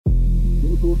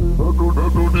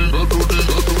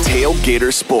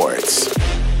Tailgater Sports.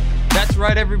 That's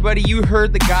right, everybody. You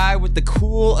heard the guy with the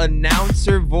cool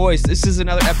announcer voice. This is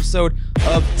another episode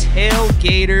of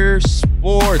Tailgater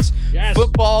Sports. Yes.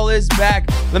 Football is back.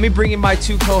 Let me bring in my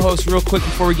two co-hosts real quick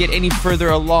before we get any further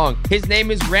along. His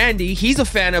name is Randy. He's a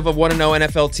fan of a 1-0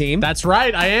 NFL team. That's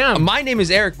right, I am. My name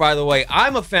is Eric, by the way.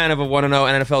 I'm a fan of a 1-0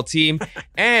 NFL team.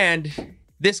 And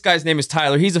this guy's name is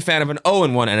Tyler. He's a fan of an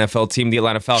 0-1 NFL team, the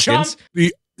Atlanta Falcons.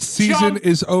 The season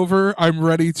is over. I'm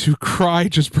ready to cry.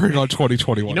 Just bring on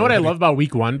 2021. You know what I love about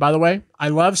week one, by the way? I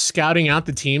love scouting out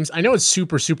the teams. I know it's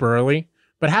super, super early,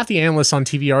 but half the analysts on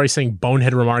TV are already saying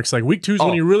bonehead remarks like week two is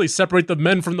when you really separate the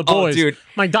men from the boys. Dude.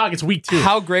 My dog, it's week two.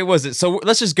 How great was it? So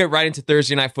let's just get right into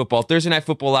Thursday Night Football. Thursday Night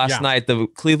Football last night, the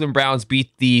Cleveland Browns beat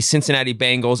the Cincinnati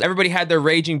Bengals. Everybody had their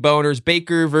raging boners.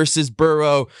 Baker versus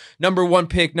Burrow. Number one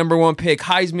pick.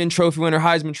 Heisman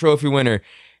Trophy winner.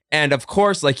 And of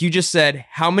course, like you just said,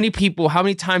 how many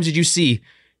times did you see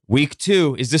week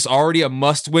two? Is this already a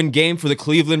must-win game for the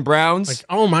Cleveland Browns? Like,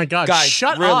 oh my God, guys,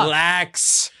 shut up.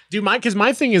 Relax. Dude, because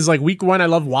my thing is like week one, I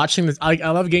love watching this. I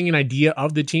love getting an idea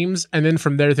of the teams. And then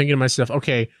from there thinking to myself,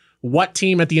 okay, what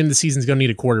team at the end of the season is going to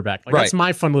need a quarterback? Like that's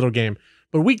my fun little game.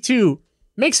 But week two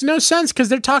makes no sense because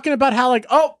they're talking about how like,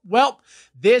 oh, well,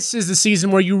 this is the season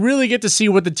where you really get to see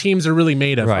what the teams are really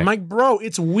made of. Right. I'm like, bro,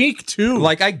 it's week two.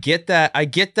 Like, I get that.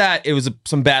 It was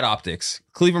some bad optics.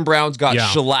 Cleveland Browns got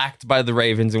shellacked by the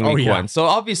Ravens in week one. So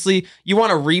obviously, you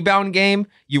want a rebound game.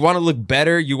 You want to look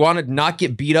better. You want to not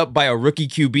get beat up by a rookie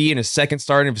QB in his second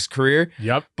start of his career.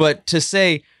 Yep. But to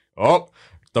say, oh,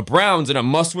 the Browns in a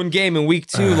must-win game in week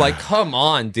two, like, come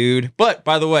on, dude. But,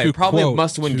 by the way, probably a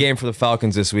must-win game for the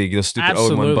Falcons this week. Those stupid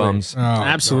 0-1 bums.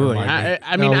 Absolutely.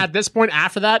 I mean, at this point,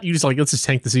 after that, you just like, let's just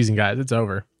tank the season, guys. It's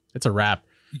over. It's a wrap.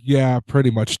 Yeah,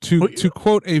 pretty much. To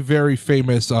quote a very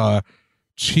famous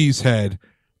cheesehead,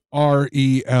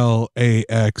 RELAX,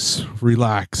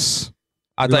 relax.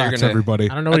 I thought you were gonna, everybody.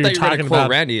 I don't know what you're talking about.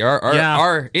 Randy,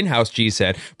 our in-house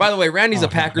cheesehead. By the way, Randy's a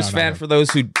Packers fan. For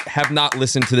those who have not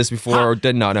listened to this before or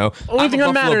did not know, Only thing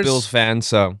that matters. Bills fan.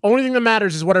 So only thing that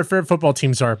matters is what our favorite football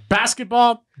teams are.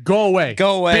 Basketball, go away.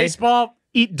 Baseball,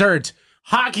 eat dirt.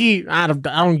 Hockey, I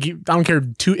don't care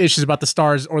 2 issues about the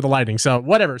stars or the lighting. So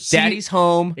whatever. Daddy's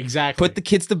home. Exactly. Put the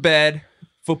kids to bed.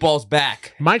 Football's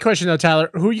back. My question though, Tyler,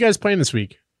 who are you guys playing this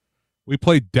week? We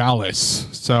played Dallas,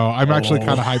 so I'm actually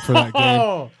kind of hyped for that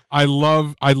game. I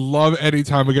love any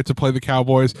time we get to play the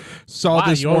Cowboys. Saw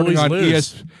this morning on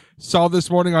ESPN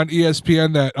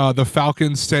that the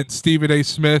Falcons sent Stephen A.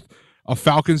 Smith a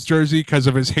Falcons jersey because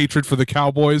of his hatred for the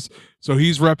Cowboys. So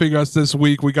he's repping us this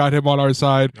week. We got him on our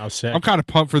side. Oh, sick. I'm kind of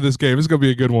pumped for this game. It's going to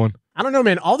be a good one. I don't know,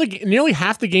 man. Nearly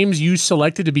half the games you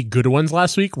selected to be good ones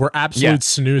last week were absolute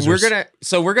snoozers. We're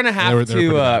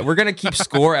gonna keep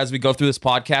score as we go through this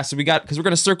podcast. So because we're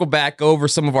gonna circle back, go over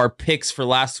some of our picks for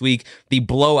last week, the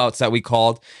blowouts that we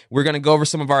called. We're gonna go over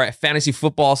some of our fantasy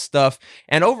football stuff.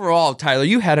 And overall, Tyler,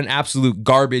 you had an absolute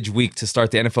garbage week to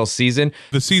start the NFL season.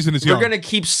 The season is young. We're gonna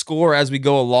keep score as we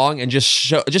go along and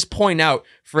just point out,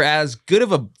 for as good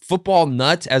of a football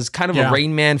nut, as kind of a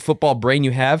Rain Man football brain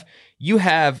you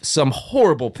have some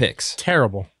horrible picks.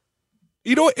 Terrible.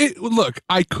 You know, look,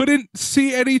 I couldn't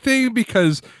see anything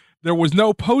because there was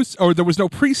no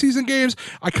preseason games.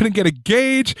 I couldn't get a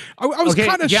gauge. I was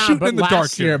kind of shooting in the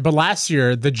dark here. But last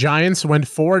year, the Giants went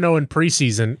 4-0 in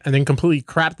preseason and then completely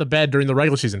crapped the bed during the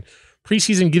regular season.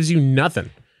 Preseason gives you nothing.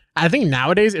 I think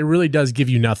nowadays it really does give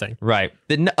you nothing. Right.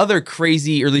 The other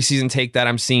crazy early season take that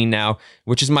I'm seeing now,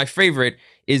 which is my favorite,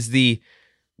 is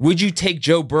would you take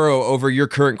Joe Burrow over your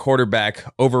current quarterback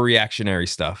over reactionary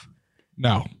stuff?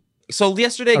 No. So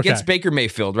yesterday against Baker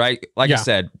Mayfield, right? Like I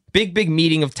said, big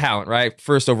meeting of talent, right?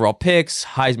 First overall picks,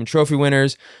 Heisman Trophy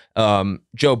winners,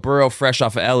 Joe Burrow fresh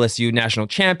off of LSU national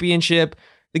championship.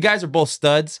 The guys are both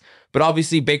studs, but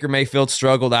obviously Baker Mayfield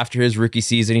struggled after his rookie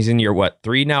season. He's in year,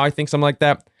 3 now, I think, something like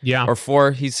that? Yeah. Or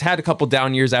 4. He's had a couple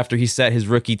down years after he set his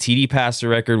rookie TD passer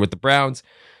record with the Browns.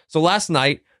 So last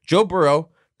night, Joe Burrow,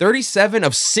 37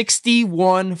 of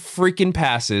 61 freaking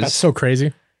passes. That's so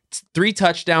crazy. 3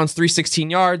 touchdowns, 316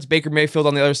 yards. Baker Mayfield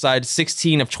on the other side,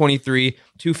 16 of 23,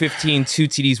 215, 2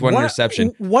 TDs, 1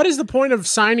 interception. What is the point of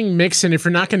signing Mixon if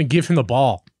you're not going to give him the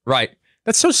ball? Right.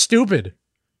 That's so stupid.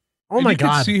 Oh my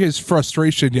God. You could see his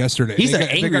frustration yesterday. He's an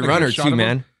angry runner too,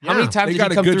 man. How many times did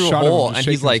he come through a hole and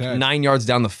he's like 9 yards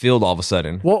down the field all of a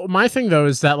sudden? Well, my thing though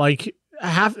is that like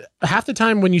half the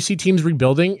time when you see teams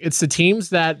rebuilding, it's the teams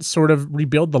that sort of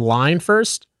rebuild the line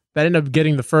first that end up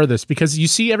getting the furthest, because you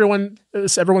see everyone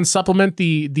supplement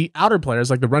the outer players,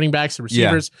 like the running backs, the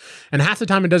receivers, and half the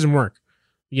time it doesn't work.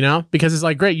 you know, because it's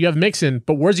like, great, you have Mixon,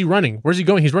 but where's he running? Where's he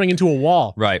going? He's running into a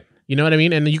wall. Right. You know what I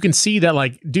mean? And you can see that,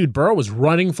 like, dude, Burrow was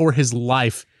running for his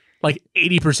life like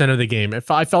 80% of the game.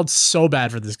 I felt so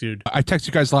bad for this dude. I texted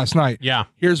you guys last night. Yeah.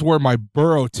 Here's where my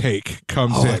Burrow take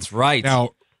comes in. That's right.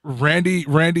 Now,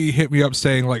 Randy hit me up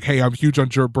saying, like, hey, I'm huge on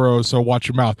Joe Burrow, so watch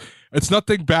your mouth. It's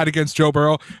nothing bad against Joe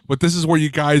Burrow, but this is where you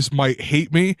guys might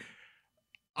hate me.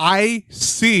 I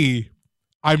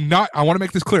want to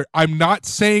make this clear. I'm not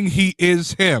saying he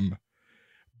is him,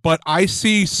 but I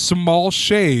see small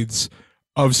shades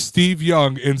of Steve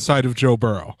Young inside of Joe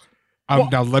Burrow.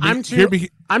 Now let me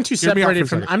I'm too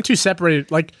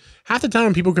separated. Like, half the time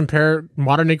when people compare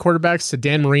modern day quarterbacks to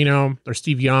Dan Marino or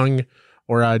Steve Young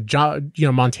or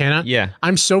Montana, yeah,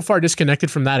 I'm so far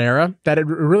disconnected from that era that it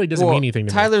really doesn't mean anything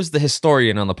to me. Tyler's the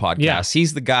historian on the podcast. Yeah.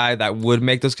 He's the guy that would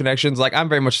make those connections. Like, I'm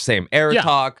very much the same. Era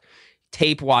talk,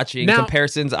 tape watching,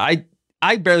 comparisons. I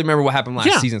barely remember what happened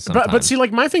last season sometimes. But see,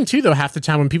 like, my thing too, though, half the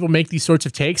time when people make these sorts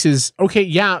of takes is, okay,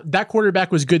 yeah, that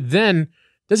quarterback was good then,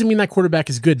 doesn't mean that quarterback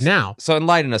is good now. So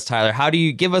enlighten us, Tyler. How do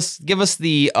you give us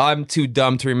the I'm too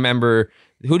dumb to remember?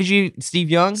 Who did you? Steve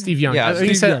Young. Steve Young. Yeah, I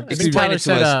think Tyler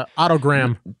said Otto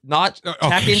Graham. Not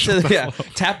tap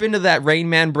into that Rain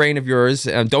Man brain of yours.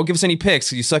 Don't give us any picks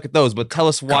because you suck at those. But tell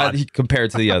us why he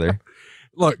compared to the other.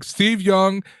 Look, Steve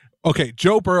Young. Okay,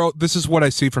 Joe Burrow. This is what I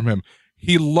see from him.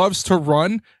 He loves to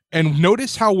run. And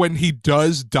notice how when he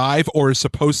does dive or is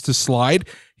supposed to slide,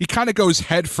 he kind of goes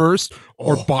head first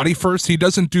or body first. He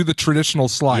doesn't do the traditional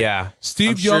slide. Yeah.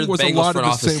 Steve Young was a lot of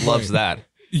the same loves way. that.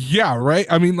 Yeah, right?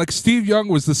 I mean, like, Steve Young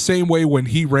was the same way when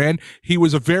he ran. He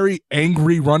was a very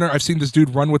angry runner. I've seen this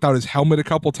dude run without his helmet a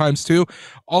couple times too.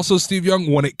 Also, Steve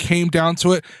Young, when it came down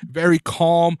to it, very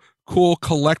calm, cool,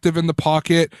 collective in the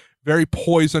pocket, very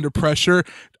poised under pressure.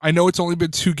 I know it's only been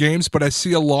 2 games, but I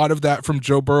see a lot of that from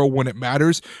Joe Burrow when it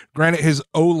matters. Granted, his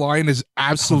O-line is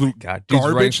absolute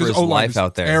garbage. His O-line is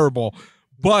out there. Terrible.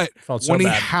 But when he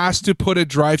has to put a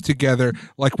drive together,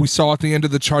 like we saw at the end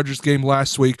of the Chargers game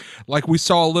last week, like we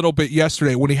saw a little bit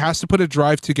yesterday, when he has to put a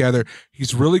drive together,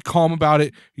 he's really calm about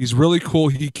it. He's really cool.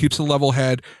 He keeps a level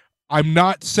head. I'm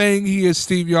not saying he is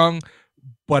Steve Young,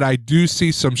 but I do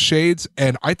see some shades,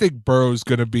 and I think Burrow's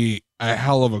going to be a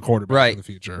hell of a quarterback in the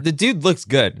future. The dude looks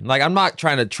good. Like, I'm not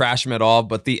trying to trash him at all,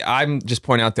 but I'm just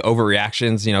pointing out the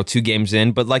overreactions, 2 games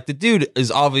in. But, like, the dude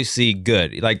is obviously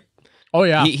good. Like, oh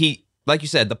yeah, he like you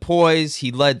said, the poise.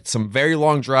 He led some very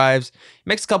long drives. He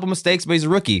makes a couple mistakes, but he's a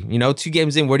rookie. 2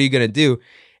 games in, what are you going to do?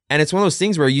 And it's one of those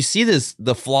things where you see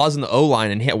the flaws in the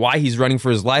O-line and why he's running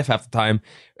for his life half the time,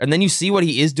 and then you see what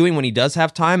he is doing when he does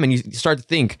have time, and you start to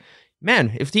think,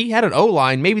 man, if he had an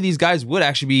O-line, maybe these guys would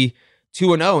actually be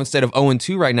 2-0 instead of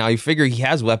 0-2 right now. You figure he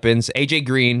has weapons. AJ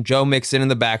Green, Joe Mixon in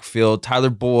the backfield, Tyler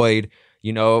Boyd,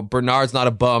 Bernard's not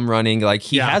a bum running. Like,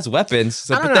 he has weapons.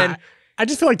 So, I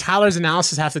just feel like Tyler's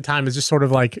analysis half the time is just sort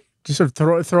of like,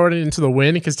 throw it into the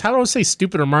wind, because Tyler will say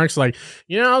stupid remarks like,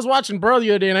 I was watching Burrow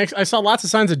the other day and I saw lots of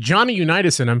signs of Johnny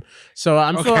Unitas in him. So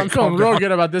I'm feeling real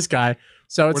good about this guy.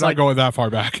 So it's We're not going that far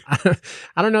back.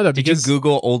 I don't know that. Did you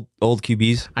Google old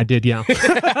QBs? I did, yeah.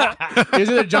 Is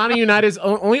it Johnny Unitas?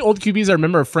 Only old QBs I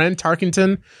remember. A friend,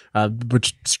 Tarkenton,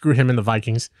 which screw him in the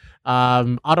Vikings.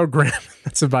 Otto Graham.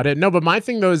 That's about it. No, but my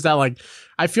thing though is that, like,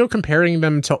 I feel comparing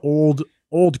them to old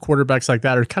quarterbacks like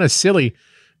that are kind of silly,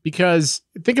 because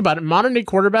think about it. Modern day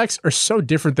quarterbacks are so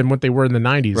different than what they were in the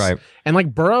 90s. Right. And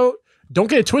like Burrow, don't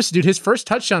get it twisted, dude. His first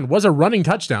touchdown was a running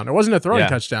touchdown. It wasn't a throwing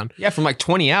touchdown. Yeah, from like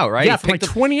 20 out, right? Yeah, from like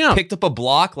 20 out. Picked up a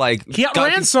block, like he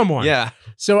outran someone. Yeah.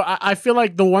 So I feel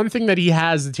like the one thing that he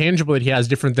has, the tangible that he has,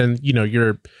 different than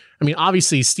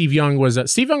obviously Steve Young was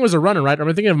a runner, right? I'm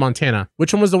thinking of Montana.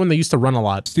 Which one was the one that used to run a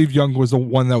lot? Steve Young was the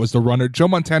one that was the runner. Joe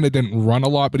Montana didn't run a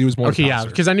lot, but he was more. Okay, yeah,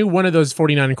 because I knew one of those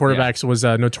 49 quarterbacks was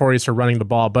notorious for running the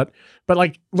ball. But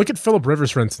like, look at Phillip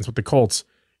Rivers, for instance, with the Colts.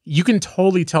 You can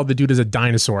totally tell the dude is a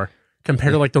dinosaur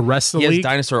compared to like the rest of the league. He has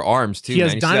dinosaur arms too. He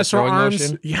has dinosaur arms.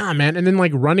 Motion? Yeah, man. And then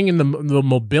like running in the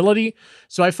mobility.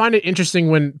 So I find it interesting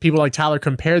when people like Tyler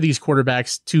compare these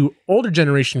quarterbacks to older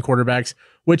generation quarterbacks,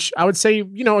 which I would say, a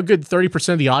good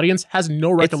 30% of the audience has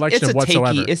no recollection of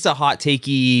whatsoever. It's a hot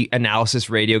takey analysis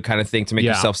radio kind of thing to make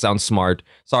yourself sound smart.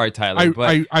 Sorry, Tyler.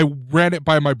 I ran it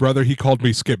by my brother. He called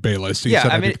me Skip Bayless. He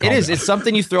said it is. It's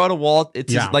something you throw at a wall.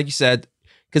 It's just, like you said,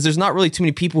 because there's not really too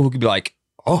many people who could be like,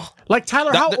 oh. Like,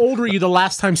 Tyler, how old were you the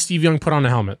last time Steve Young put on a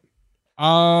helmet?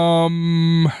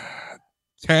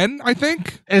 10, I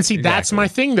think. And see, that's my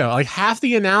thing, though. Like, half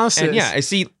the analysis. And I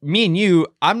see, me and you,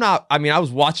 I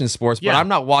was watching sports, but I'm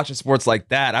not watching sports like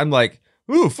that. I'm like,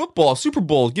 ooh, football, Super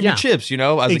Bowl, give me chips, you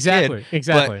know, as a kid.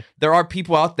 Exactly. But there are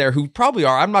people out there who probably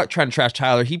are. I'm not trying to trash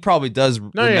Tyler. He probably does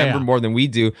remember more than we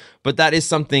do. But that is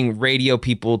something radio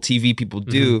people, TV people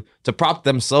do to prop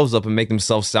themselves up and make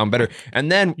themselves sound better.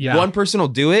 And then one person will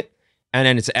do it, and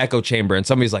then it's an echo chamber, and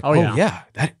somebody's like, "Oh yeah,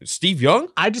 that Steve Young."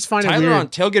 I just find Tyler it weird. on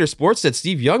Tailgater Sports said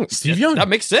Steve Young. That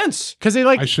makes sense Because they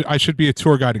like. I should be a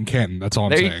tour guide in Canton. That's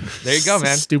all I'm saying. There you go,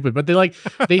 man. Stupid, but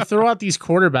they throw out these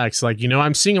quarterbacks like, you know,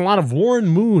 I'm seeing a lot of Warren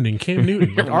Moon and Cam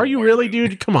Newton. Like, are you really,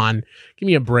 dude? Come on, give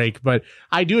me a break. But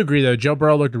I do agree though. Joe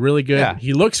Burrow looked really good. Yeah.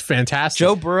 He looks fantastic.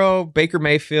 Joe Burrow, Baker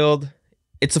Mayfield.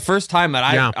 It's the first time that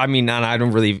I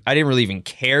didn't really even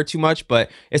care too much,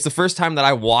 but it's the first time that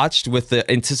I watched with the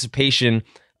anticipation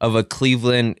of a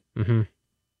Cleveland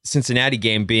Cincinnati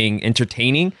game being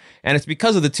entertaining. And it's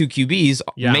because of the two QBs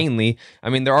mainly.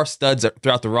 I mean, there are studs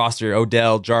throughout the roster.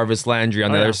 Odell, Jarvis Landry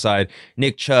on the other side,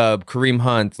 Nick Chubb, Kareem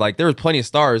Hunt. Like, there was plenty of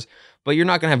stars, but you're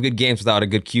not going to have good games without a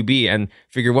good QB. And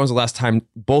figure, when was the last time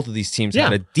both of these teams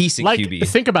had a decent QB?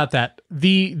 Think about that.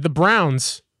 The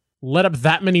Browns let up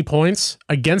that many points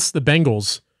against the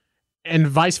Bengals and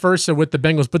vice versa with the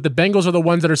Bengals. But the Bengals are the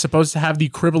ones that are supposed to have the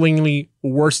cripplingly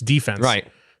worse defense. Right.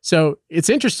 So it's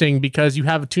interesting because you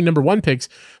have 2 number 1 picks.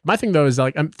 My thing though is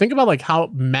like, think about like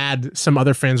how mad some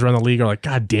other fans around the league are like,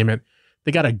 God damn it,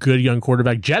 they got a good young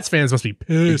quarterback. Jets fans must be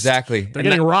pissed. Exactly. They're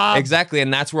getting robbed. Exactly.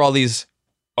 And that's where all these,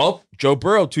 Joe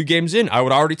Burrow, 2 games in, I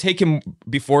would already take him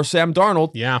before Sam Darnold.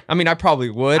 Yeah. I mean, I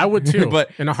probably would. I would too, but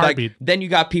in a heartbeat. Like, then you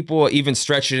got people even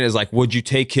stretching it as like, would you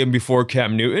take him before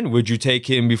Cam Newton? Would you take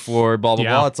him before blah, blah,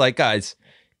 blah? It's like, guys,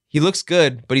 he looks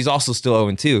good, but he's also still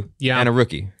 0-2 and a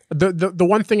rookie. The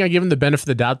one thing I give him the benefit of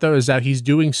the doubt though is that he's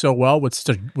doing so well with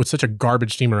such a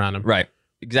garbage team around him. Right.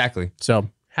 Exactly.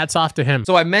 So hats off to him.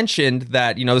 So I mentioned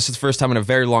that, you know, this is the first time in a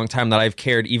very long time that I've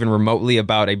cared even remotely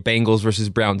about a Bengals versus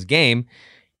Browns game.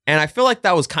 And I feel like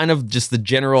that was kind of just the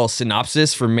general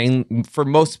synopsis for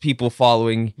most people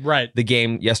following the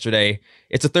game yesterday.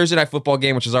 It's a Thursday night football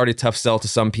game, which is already a tough sell to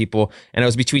some people. And it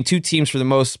was between 2 teams for the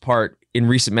most part in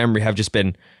recent memory have just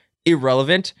been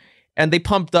irrelevant. And they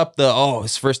pumped up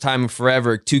it's first time in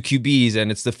forever, 2 QBs, and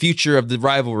it's the future of the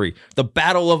rivalry. The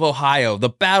Battle of Ohio,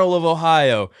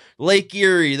 Lake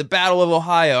Erie, the Battle of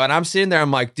Ohio. And I'm sitting there,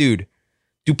 I'm like, dude,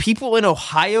 do people in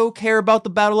Ohio care about the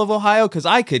Battle of Ohio? Because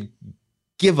I could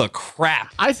give a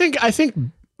crap. I think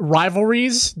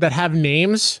rivalries that have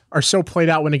names are so played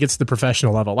out when it gets to the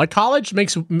professional level. Like college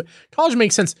makes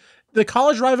sense. The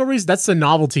college rivalries, that's the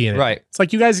novelty in it. Right. It's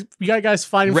like you got guys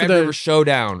fighting Red for the River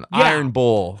Showdown, Iron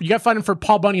Bowl. You got fighting for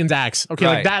Paul Bunyan's axe. Okay,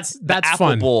 like that's Apple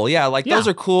fun. Bowl. Yeah, like those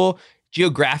are cool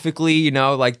geographically, you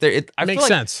know, like it makes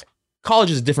sense.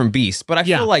 College is a different beast, but I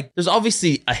feel like there's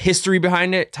obviously a history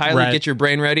behind it. Tyler, get your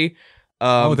brain ready.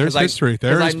 There's history.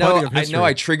 There is plenty of history. I know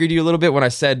I triggered you a little bit when I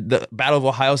said the Battle of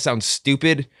Ohio sounds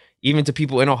stupid, even to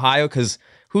people in Ohio, because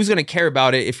who's going to care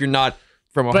about it if you're not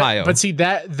from Ohio? But see,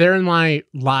 that therein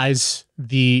lies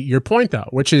your point though,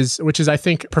 which is I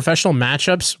think professional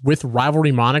matchups with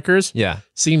rivalry monikers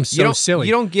seem so silly.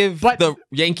 You don't give the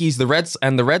Yankees, the Reds,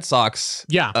 and the Red Sox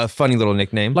a funny little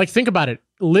nickname. Like, think about it.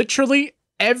 Literally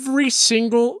every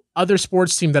single other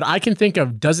sports team that I can think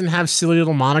of doesn't have silly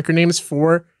little moniker names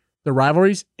for the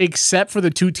rivalries, except for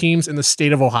the 2 teams in the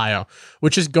state of Ohio,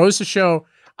 which just goes to show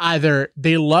either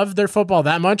they love their football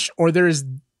that much or there is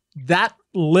that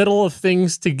little of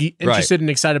things to get interested and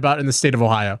excited about in the state of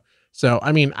Ohio. So,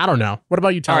 I mean, I don't know. What about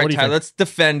you, Tyler? All right, Tyler, let's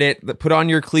defend it. Put on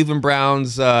your Cleveland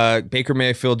Browns, Baker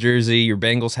Mayfield jersey, your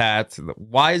Bengals hat.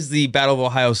 Why is the Battle of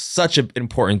Ohio such an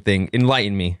important thing?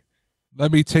 Enlighten me.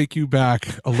 Let me take you back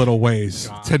a little ways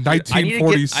to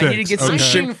 1946. I need to get some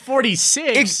shit.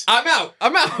 1946. I'm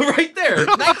out right there.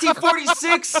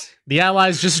 1946. The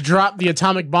Allies just dropped the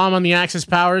atomic bomb on the Axis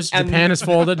powers. Japan is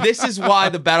folded. This is why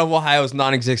the Battle of Ohio is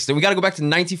non-existent. We got to go back to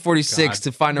 1946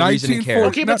 to find a reason to care.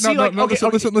 Okay, but listen.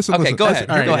 Okay, go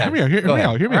ahead. Hear me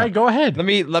out. All right, go ahead. Let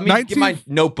me get my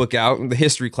notebook out. The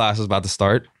history class is about to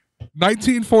start.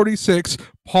 1946,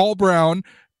 Paul Brown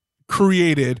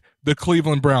created the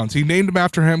Cleveland Browns. He named them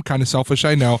after him, kind of selfish,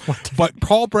 I know. But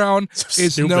Paul Brown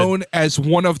is known as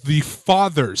one of the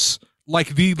fathers,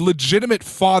 like the legitimate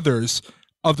fathers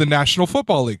of the National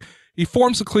Football League. He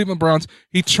forms the Cleveland Browns.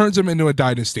 He turns them into a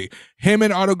dynasty. Him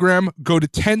and Otto Graham go to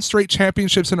 10 straight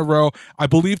championships in a row. I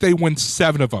believe they win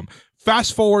 7 of them.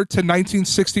 Fast forward to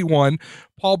 1961,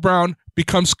 Paul Brown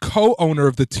becomes co-owner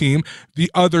of the team. The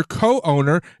other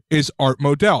co-owner is Art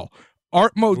Modell.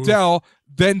 Art Modell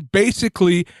then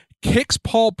basically kicks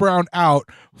Paul Brown out,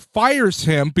 fires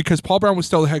him because Paul Brown was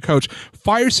still the head coach,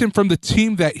 fires him from the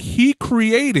team that he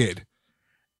created,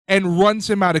 and runs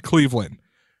him out of Cleveland.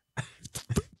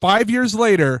 5 years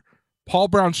later, Paul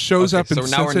Brown shows up in so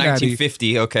now Cincinnati. we're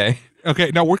 1950. Okay,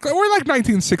 No, we're like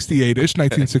 1968-ish,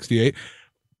 1968.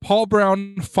 Paul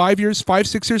Brown,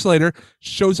 6 years later,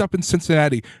 shows up in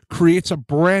Cincinnati, creates a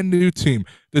brand new team,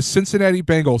 the Cincinnati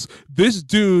Bengals. This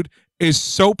dude is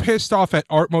so pissed off at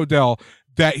Art Modell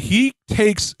that he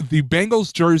takes the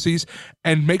Bengals jerseys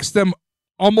and makes them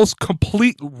almost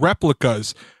complete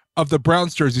replicas of the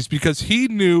Browns jerseys because he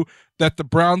knew that the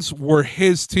Browns were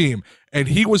his team, and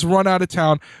he was run out of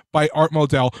town by Art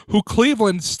Modell, who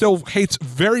Cleveland still hates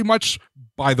very much,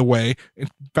 by the way. In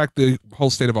fact, the whole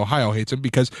state of Ohio hates him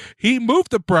because he moved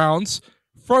the Browns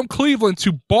from Cleveland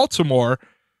to Baltimore.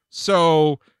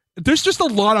 So there's just a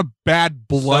lot of bad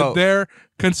blood there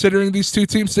considering these two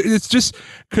teams. It's just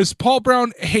because Paul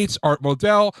Brown hates Art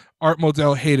Modell. Art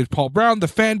Modell hated Paul Brown. The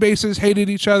fan bases hated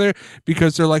each other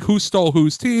because they're like, who stole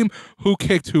whose team? Who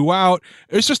kicked who out?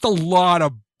 It's just a lot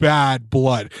of bad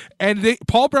blood. And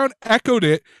Paul Brown echoed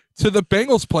it to the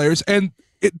Bengals players. And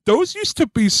those used to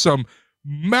be some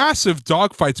massive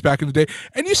dogfights back in the day.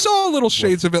 And you saw a little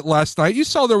shades of it last night. You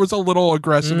saw there was a little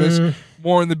aggressiveness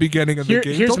more in the beginning of the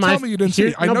game. Don't tell me you didn't see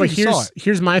it. I know you saw it.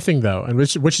 Here's my thing, though, and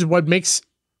which is what makes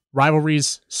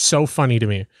rivalries so funny to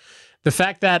me. The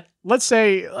fact that let's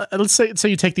say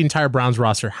you take the entire Browns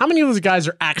roster. How many of those guys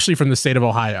are actually from the state of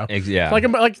Ohio? Yeah. Like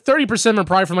 30% are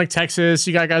probably from like Texas.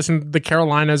 You got guys from the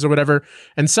Carolinas or whatever.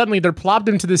 And suddenly they're plopped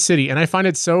into the city. And I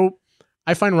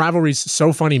find rivalries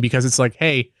so funny because it's like,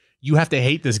 hey, you have to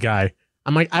hate this guy.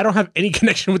 I'm like, I don't have any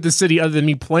connection with the city other than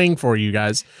me playing for you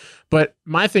guys. But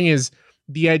my thing is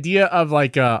the idea of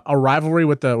like a rivalry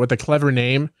with a clever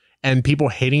name and people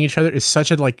hating each other is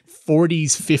such a like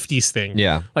 40s, 50s thing.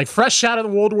 Yeah. Like fresh out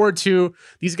of World War II,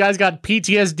 these guys got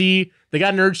PTSD. They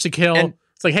got an urge to kill. And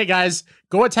it's like, hey guys,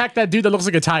 go attack that dude that looks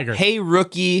like a tiger. Hey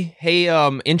rookie. Hey,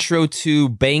 intro to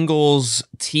Bengals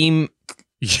team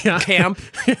camp.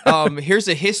 Here's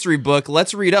a history book.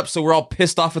 Let's read up so we're all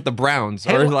pissed off at the Browns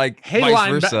or like vice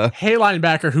versa. Hey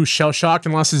linebacker who's shell shocked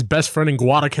and lost his best friend in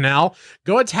Guadalcanal.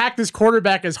 Go attack this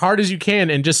quarterback as hard as you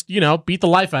can and just, beat the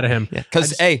life out of him.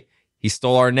 Because hey, he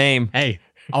stole our name. Hey,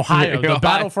 Ohio, the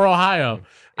battle for Ohio.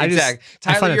 Exactly.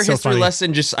 Tyler, your history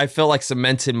lesson I feel like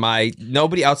cemented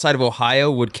nobody outside of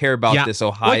Ohio would care about this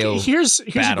Ohio. Like, here's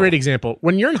a great example.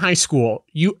 When you're in high school,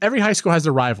 every high school has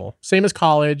a rival. Same as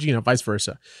college, vice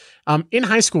versa. In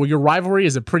high school, your rivalry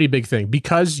is a pretty big thing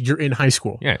because you're in high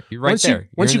school. Yeah, you're right there.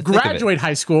 Once you graduate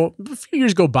high school, a few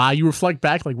years go by, you reflect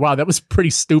back like, wow, that was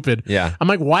pretty stupid. Yeah. I'm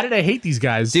like, why did I hate these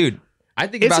guys? Dude, I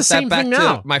think about that back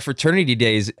to my fraternity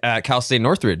days at Cal State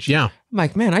Northridge. Yeah. I'm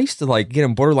like, man, I used to like get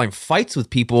in borderline fights with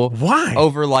people. Why?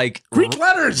 Over like Greek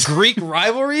letters, Greek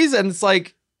rivalries. And it's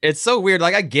like, it's so weird.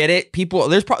 Like, I get it. People,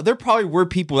 there probably were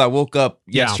people that woke up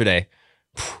yesterday.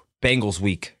 Bengals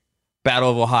week,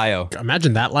 Battle of Ohio.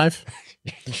 Imagine that life.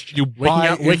 You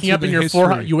waking up in your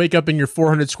you wake up in your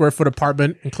 400 square foot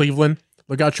apartment in Cleveland.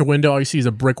 Look out your window. All you see is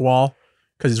a brick wall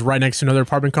because it's right next to another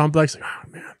apartment complex. Like, oh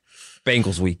man.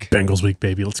 Bengals week,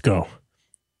 baby. Let's go.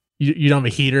 You don't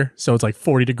have a heater, so it's like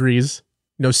 40 degrees.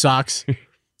 No socks.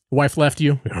 Wife left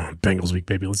you. Oh, Bengals week,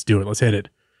 baby. Let's do it. Let's hit it.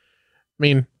 I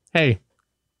mean, hey,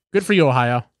 good for you,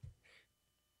 Ohio.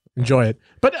 Enjoy it.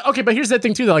 But here's that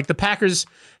thing too. Though, like the Packers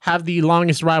have the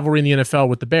longest rivalry in the NFL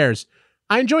with the Bears.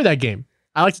 I enjoy that game.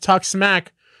 I like to talk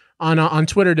smack on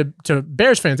Twitter to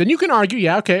Bears fans, and you can argue,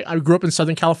 I grew up in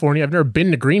Southern California. I've never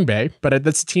been to Green Bay, but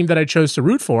that's the team that I chose to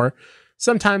root for.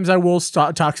 Sometimes I will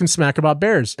talk some smack about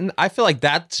Bears. And I feel like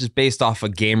that's just based off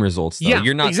of game results, though. Yeah,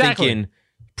 you're not thinking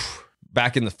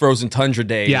back in the frozen tundra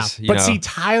days. Yeah, but see,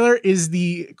 Tyler is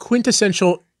the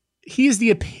quintessential, he is the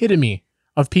epitome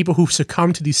of people who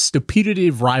succumb to these stupidity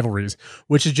of rivalries,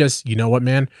 which is just, you know what,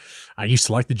 man? I used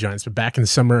to like the Giants, but back in the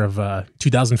summer of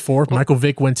 2004, Michael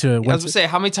Vick went to... I was going to say,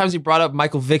 how many times you brought up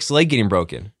Michael Vick's leg getting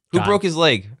broken? Who broke his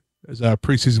leg? It was a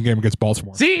preseason game against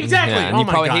Baltimore. See, exactly. Yeah, and you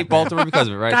probably hate Baltimore because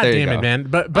of it, right? God there damn you go. It, man.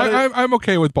 But I'm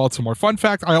okay with Baltimore. Fun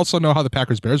fact, I also know how the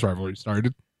Packers-Bears rivalry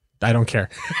started. I don't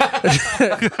care.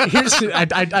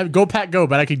 I go Pack go,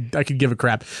 but I could give a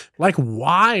crap. Like,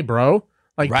 why, bro?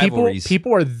 Like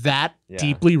people are that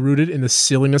deeply rooted in the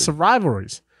silliness of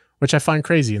rivalries, which I find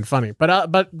crazy and funny.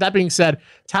 But that being said,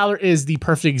 Tyler is the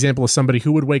perfect example of somebody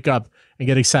who would wake up and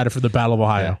get excited for the Battle of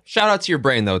Ohio. Yeah. Shout out to your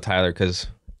brain though, Tyler, because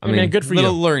I mean, man, good for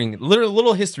little learning,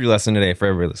 little history lesson today for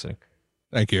everybody listening.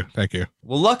 Thank you.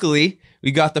 Well, luckily,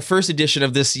 we got the first edition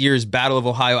of this year's Battle of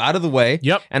Ohio out of the way.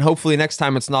 Yep. And hopefully next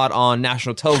time it's not on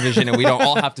national television and we don't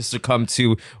all have to succumb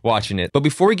to watching it. But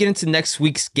before we get into next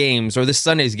week's games, or this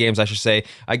Sunday's games, I should say,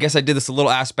 I guess I did this a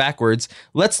little ass backwards.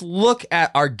 Let's look at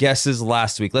our guesses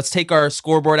last week. Let's take our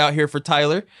scoreboard out here for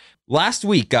Tyler. Last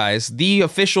week, guys, the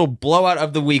official blowout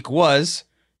of the week was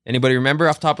Anybody remember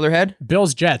off the top of their head?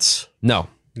 Bills, Jets. No.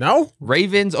 No?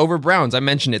 Ravens over Browns. I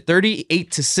mentioned it.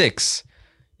 38-6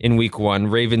 in week 1.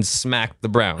 Ravens smacked the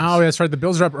Browns. Oh, that's right. The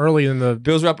Bills are up early in the...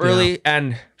 Bills were up early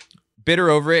and bitter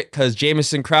over it because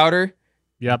Jamison Crowder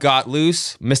got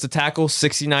loose, missed a tackle,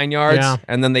 69 yards,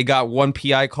 and then they got one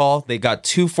PI call. They got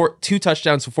two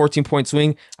touchdowns for 14-point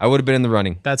swing. I would have been in the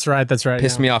running. That's right.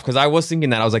 Pissed me off because I was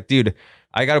thinking that. I was like, dude,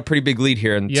 I got a pretty big lead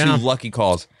here and 2 lucky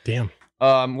calls. Damn.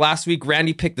 Last week,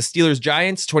 Randy picked the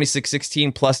Steelers-Giants,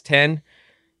 26-16, plus 10.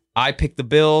 I picked the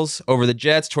Bills over the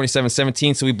Jets,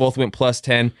 27-17, so we both went plus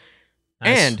 10.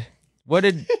 Nice. And what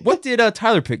did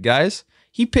Tyler pick, guys?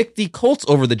 He picked the Colts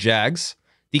over the Jags.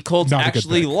 The Colts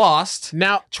actually lost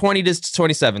now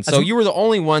 20-27. So you were the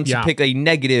only one to pick a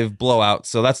negative blowout.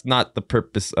 So that's not the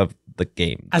purpose of the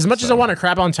game. As much as I want to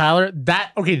crap on Tyler,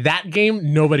 that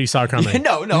game nobody saw coming.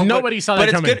 No, nobody saw that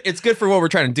coming. But it's good for what we're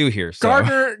trying to do here. So.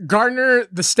 Gardner,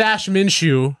 the stash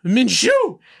Minshew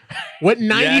went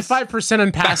 95%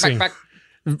 on passing. Back.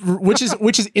 Which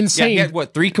is insane. He had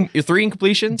what, three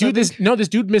incompletions? Dude, this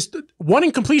dude missed one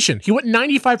incompletion. He went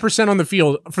 95% on the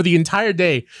field for the entire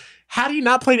day. Had he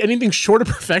not played anything short of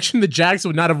perfection, the Jags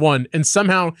would not have won. And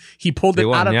somehow he pulled he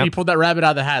pulled that rabbit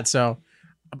out of the hat. So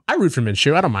I root for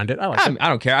Minshew. I don't mind it. I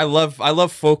don't care. I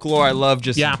love folklore. I love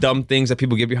just dumb things that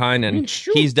people get behind, and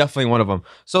he's definitely one of them.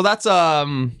 So that's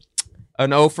an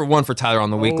 0 for 1 for Tyler on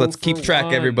the week. Let's keep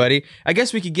track, everybody. I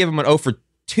guess we could give him an 0 for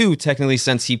 2 technically,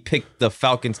 since he picked the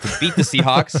Falcons to beat the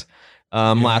Seahawks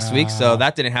last week. So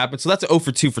that didn't happen. So that's an 0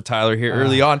 for 2 for Tyler here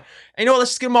early on. And you know what?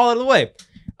 Let's just get them all out of the way.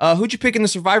 Who'd you pick in the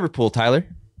Survivor pool, Tyler?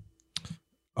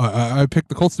 I picked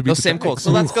the Colts to beat the same Colts.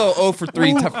 So let's go 0 for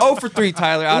 3. 0 for 3,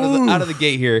 Tyler, out of the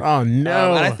gate here. Oh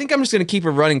no! And I think I'm just gonna keep a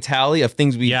running tally of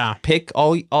things we pick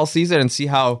all season and see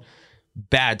how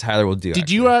bad Tyler will do.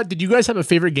 Did you guys have a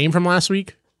favorite game from last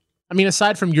week? I mean,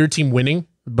 aside from your team winning,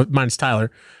 but mine's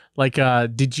Tyler. Like,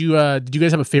 did you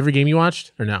guys have a favorite game you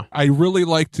watched or no? I really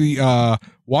liked the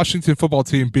Washington football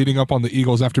team beating up on the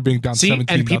Eagles after being down 17-0.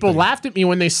 And people laughed at me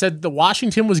when they said the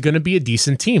Washington was going to be a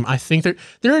decent team. I think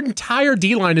their entire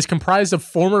D-line is comprised of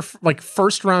former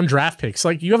first-round draft picks.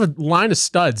 Like, you have a line of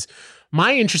studs.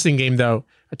 My interesting game, though,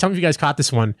 tell me if you guys caught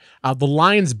this one, the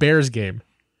Lions-Bears game.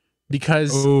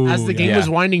 Because as the game was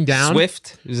winding down...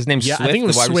 Swift? Is his name Swift, I think it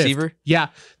was the wide receiver? Yeah.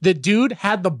 The dude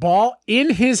had the ball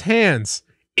in his hands.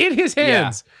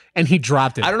 And he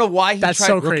dropped it. I don't know why he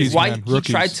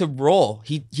tried to roll.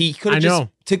 He could have just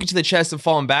took it to the chest and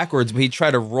fallen backwards, but he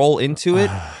tried to roll into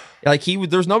it.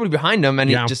 There's nobody behind him, and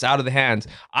he just out of the hands.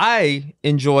 I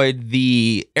enjoyed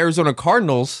the Arizona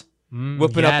Cardinals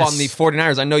whipping up on the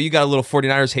 49ers. I know you got a little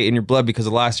 49ers hate in your blood because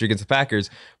of last year against the Packers,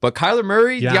 but Kyler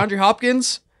Murray, DeAndre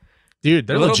Hopkins, dude,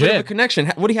 they're legit. Bit of a connection.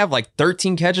 What do you have, like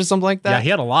 13 catches, something like that? Yeah, he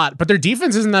had a lot. But their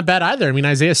defense isn't that bad either. I mean,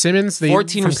 Isaiah Simmons,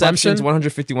 14 receptions,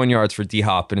 151 yards for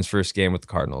D-Hop in his first game with the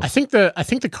Cardinals. I think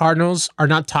the Cardinals are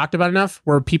not talked about enough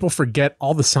where people forget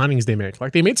all the signings they make.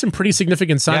 Like, they made some pretty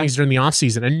significant signings during the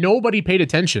offseason, and nobody paid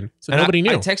attention. So nobody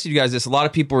knew. I texted you guys this. A lot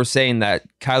of people were saying that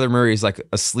Kyler Murray is like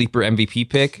a sleeper MVP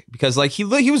pick because like he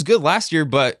was good last year,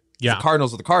 but the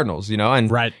Cardinals are the Cardinals,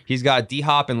 and he's got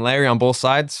D-Hop and Larry on both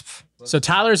sides. So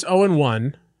Tyler's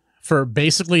 0-1. For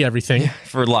basically everything.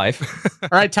 For life. All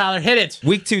right, Tyler, hit it.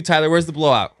 Week 2, Tyler, where's the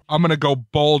blowout? I'm going to go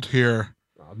bold here.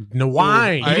 No,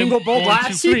 why? You didn't go bold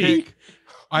last week.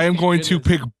 I am going to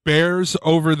pick Bears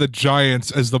over the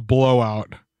Giants as the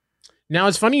blowout. Now,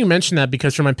 it's funny you mentioned that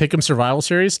because for my Pick'em Survival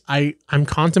Series, I'm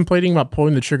contemplating about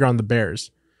pulling the trigger on the Bears.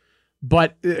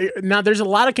 But now there's a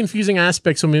lot of confusing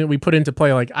aspects when we put into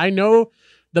play. Like, I know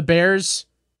the Bears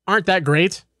aren't that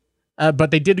great.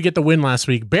 But they did get the win last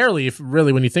week, barely,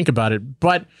 when you think about it.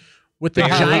 But with the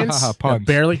Giants,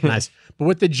 barely, nice. But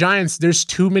with the Giants, there's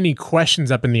too many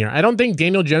questions up in the air. I don't think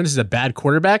Daniel Jones is a bad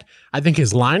quarterback. I think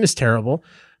his line is terrible.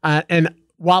 And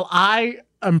while I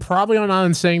am probably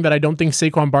on saying that I don't think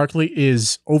Saquon Barkley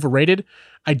is overrated,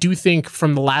 I do think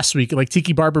from the last week, like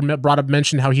Tiki Barber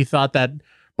mentioned how he thought that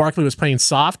Barkley was playing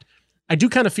soft. I do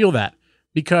kind of feel that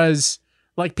because...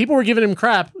 Like, people were giving him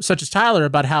crap, such as Tyler,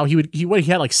 about how he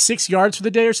had like 6 yards for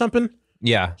the day or something.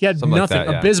 Yeah. He had nothing. Like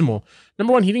that, abysmal.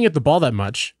 Number one, he didn't get the ball that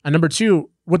much. And number two,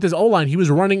 with his O-line, he was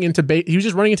just running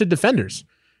into defenders.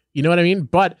 You know what I mean?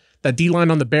 But that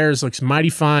D-line on the Bears looks mighty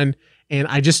fine. And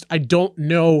I don't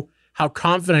know how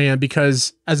confident I am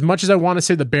because as much as I want to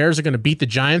say the Bears are going to beat the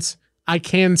Giants, I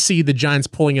can see the Giants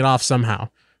pulling it off somehow.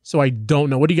 So I don't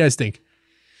know. What do you guys think?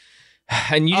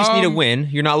 And you just need a win.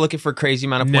 You're not looking for a crazy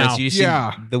amount of points. You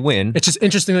just need the win. It's just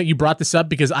interesting that you brought this up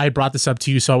because I brought this up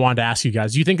to you, so I wanted to ask you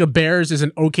guys. Do you think the Bears is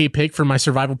an okay pick for my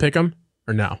survival pick'em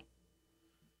or no?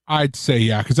 I'd say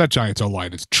because that Giants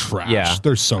O-line is trash. Yeah.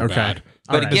 They're so bad.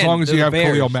 But right. again, As long as they're you the have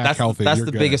Bears. Khalil Mack healthy, That's you're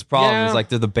the good. biggest problem. Yeah. Is like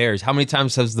they're the Bears. How many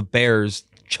times has the Bears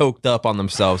choked up on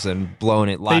themselves and blown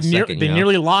it last second? They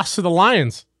nearly lost to the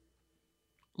Lions.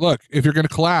 Look, if you're going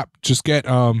to clap, just get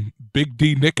Big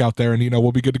D Nick out there, and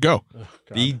we'll be good to go.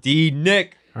 BD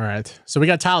Nick. All right. So we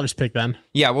got Tyler's pick then.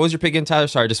 Yeah, what was your pick again, Tyler?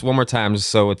 Sorry, just one more time, just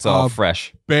so it's all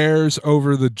fresh. Bears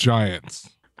over the Giants.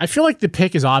 I feel like the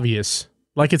pick is obvious.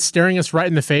 Like it's staring us right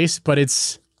in the face, but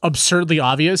it's absurdly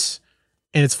obvious.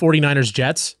 And it's 49ers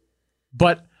Jets.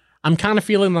 But I'm kind of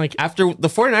feeling like, After the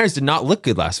 49ers did not look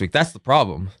good last week. That's the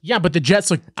problem. yeah, but the Jets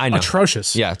look I know.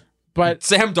 atrocious. Yeah. But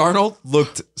Sam Darnold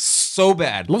looked so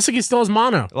bad. looks like he still has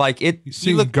mono. Like it He's he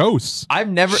seeing looked ghosts. I've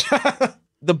never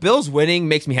the Bills winning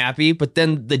makes me happy, but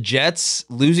then the Jets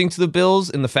losing to the Bills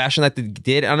in the fashion that they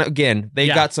did, and again, they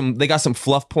got some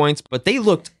fluff points, but they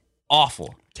looked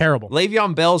awful. Terrible.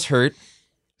 Le'Veon Bell's hurt.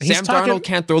 He's Sam talking- Darnold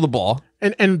can't throw the ball.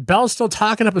 And Bell's still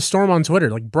talking up a storm on Twitter.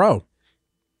 Like, bro,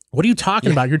 what are you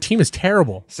talking about? Your team is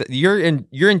terrible. So you're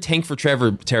in tank for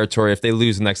Trevor territory if they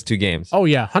lose the next two games. Oh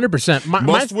yeah, 100%. My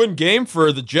Must-win game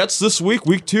for the Jets this week,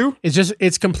 week 2.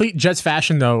 it's complete Jets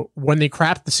fashion though. When they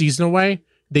crap the season away,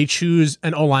 they choose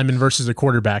an O lineman versus a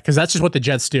quarterback because that's just what the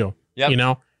Jets do. Yep. You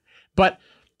know. But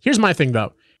here's my thing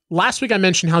though. Last week I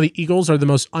mentioned how the Eagles are the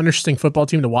most uninteresting football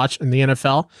team to watch in the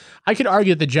NFL. I could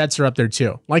argue that the Jets are up there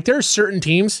too. Like there are certain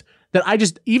teams that I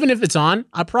just, even if it's on,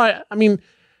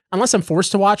 unless I'm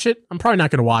forced to watch it, I'm probably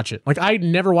not going to watch it. Like I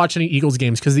never watch any Eagles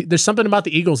games because there's something about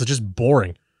the Eagles that's just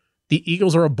boring. The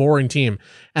Eagles are a boring team.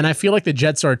 And I feel like the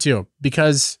Jets are too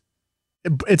because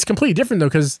it's completely different though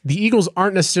because the Eagles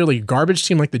aren't necessarily a garbage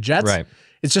team like the Jets. Right.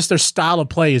 It's just their style of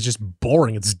play is just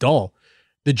boring. It's dull.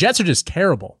 The Jets are just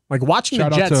terrible. Like watching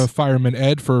Shout the Jets. out to Fireman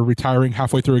Ed for retiring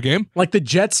halfway through a game. Like the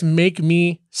Jets make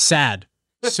me sad.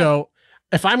 So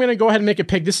if I'm going to go ahead and make a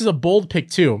pick, this is a bold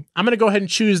pick too. I'm going to go ahead and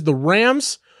choose the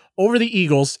Rams over the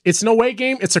Eagles. It's an away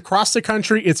game. It's across the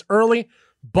country. It's early,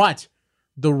 but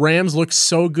the Rams look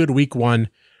so good week 1.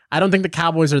 I don't think the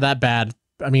Cowboys are that bad.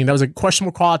 I mean, that was a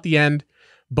questionable call at the end,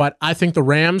 but I think the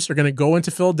Rams are going to go into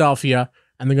Philadelphia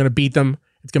and they're going to beat them.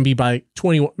 It's going to be by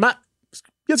 21.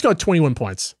 Let's go 21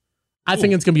 points. I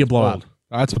think it's going to be a blowout. Bold.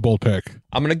 That's a bold pick.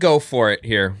 I'm going to go for it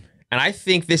here. And I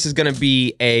think this is going to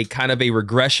be a kind of a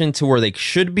regression to where they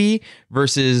should be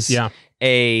versus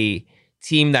a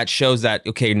team that shows that,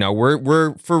 okay, no,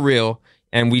 we're for real.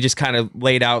 And we just kind of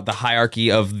laid out the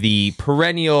hierarchy of the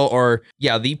perennial or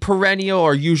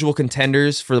usual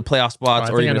contenders for the playoff spots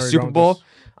or even a Super Bowl.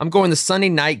 I'm going the Sunday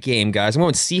night game, guys. I'm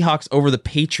going Seahawks over the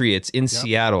Patriots in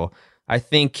Seattle. I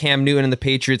think Cam Newton and the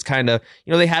Patriots kind of,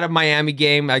 they had a Miami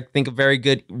game. I think a very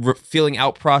good feeling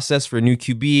out process for a new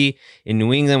QB in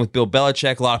New England with Bill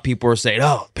Belichick. A lot of people were saying,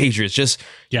 "Oh, Patriots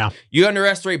you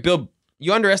underestimate Bill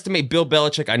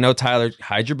Belichick." I know, Tyler,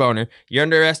 hide your boner. You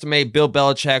underestimate Bill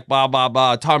Belichick. Blah blah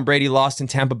blah. Tom Brady lost in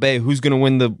Tampa Bay. Who's going to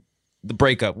win the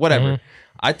breakup? Whatever. Mm-hmm.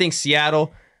 I think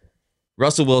Seattle,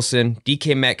 Russell Wilson,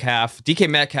 DK Metcalf. DK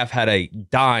Metcalf had a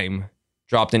dime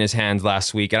dropped in his hands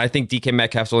last week, and I think DK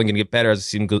Metcalf's only going to get better as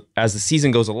the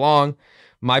season goes along.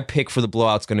 My pick for the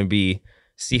blowout's going to be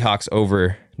Seahawks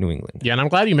over New England. Yeah, and I'm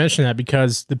glad you mentioned that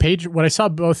because what I saw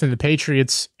both in the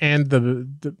Patriots and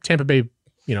the Tampa Bay,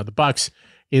 the Bucks,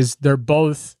 is they're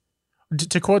both,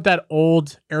 to quote that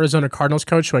old Arizona Cardinals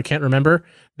coach who I can't remember,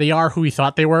 they are who he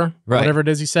thought they were, whatever it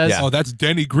is he says. Yeah. Oh, that's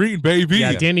Danny Green, baby.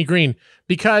 Yeah, Danny Green.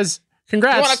 Because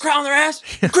congrats. You want to crown their ass?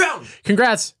 Crown.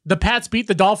 Congrats. The Pats beat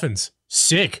the Dolphins.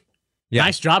 Sick. Yeah,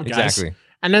 nice job, guys. Exactly.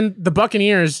 And then the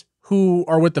Buccaneers, who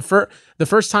are with the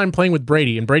first time playing with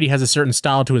Brady, and Brady has a certain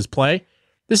style to his play.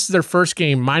 This is their first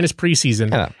game minus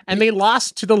preseason, and they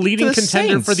lost to the leading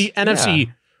contender Saints. for the NFC.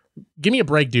 Yeah. Give me a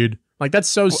break, dude. Like that's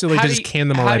so silly to just can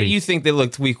them already. How do you think they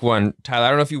looked week 1, Tyler? I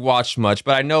don't know if you watched much,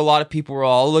 but I know a lot of people were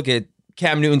all, look at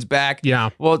Cam Newton's back.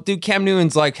 Yeah. Well, dude, Cam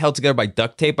Newton's like held together by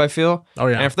duct tape, I feel. Oh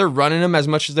yeah. And if they're running him as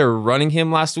much as they were running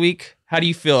him last week, how do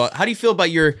you feel? How do you feel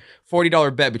about your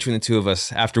 $40 bet between the two of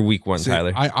us after week 1,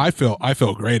 Tyler? I feel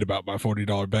great about my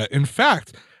 $40 bet. In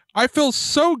fact, I feel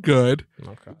so good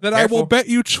that I will bet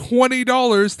you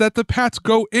 $20 that the Pats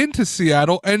go into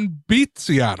Seattle and beat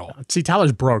Seattle. See,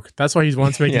 Tyler's broke. That's why he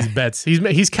wants to make these bets.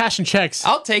 He's cashing checks.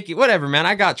 I'll take it. Whatever, man.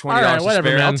 I got $20 to spare.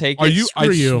 Man. I'll take it.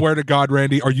 I swear to God,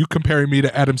 Randy, are you comparing me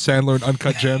to Adam Sandler in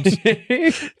Uncut Gems?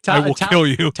 I will kill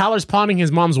you. Tyler's pawning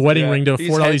his mom's wedding ring to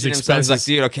afford all these expenses. He's like,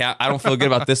 dude, okay, I don't feel good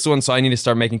about this one, so I need to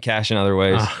start making cash in other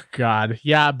ways. Oh God,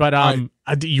 yeah, but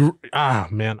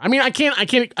man. I mean, I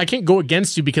can't go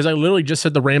against you because I literally just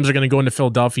said the Rams are going to go into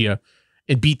Philadelphia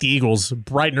and beat the Eagles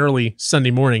bright and early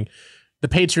Sunday morning. The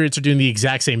Patriots are doing the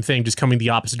exact same thing, just coming the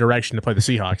opposite direction to play the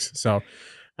Seahawks. So,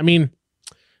 I mean,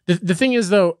 The thing is,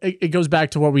 though, it goes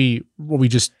back to what we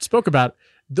just spoke about.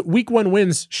 The week 1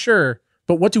 wins, sure,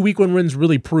 but what do week 1 wins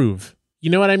really prove? You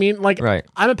know what I mean? Like, right.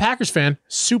 I'm a Packers fan,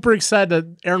 super excited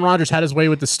that Aaron Rodgers had his way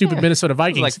with the stupid Minnesota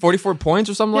Vikings. Like 44 points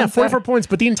or something like that? 44 points,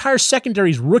 but the entire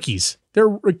secondary's rookies. They're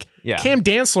Cam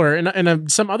Dantzler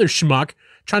and some other schmuck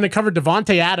trying to cover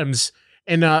Devontae Adams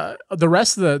and the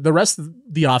rest of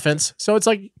the offense. So it's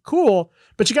like, cool,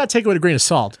 but you got to take it with a grain of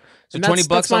salt. So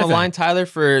 $20 on the line, Tyler,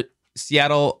 for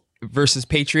Seattle versus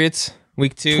Patriots.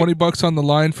 Week 2. $20 on the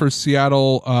line for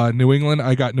Seattle, New England.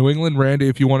 I got New England. Randy,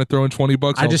 if you want to throw in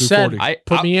 $20, I just said, 40.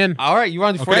 put me in. All right, you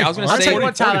want to do 40? Okay. I was going to say.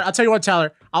 I'll tell you what,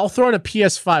 Tyler. I'll throw in a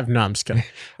PS5. No, I'm just kidding.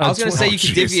 I was going to say you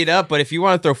could divvy it up, but if you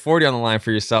want to throw 40 on the line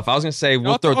for yourself, I was going to say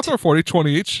I'll throw 40,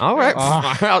 20 each. All right. All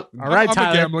right, I'm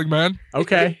Tyler. a gambling man.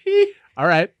 Okay. All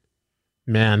right.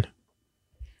 Man.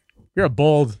 You're a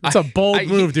bold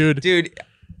move, dude. Dude.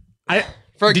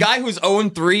 For a guy who's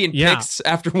 0-3 in picks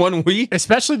after 1 week,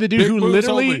 especially the dude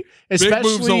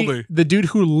the dude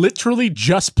who literally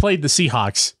just played the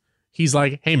Seahawks. He's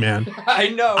like, hey man, I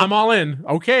know. I'm all in.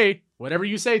 Okay, whatever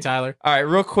you say, Tyler. All right,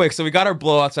 real quick. So we got our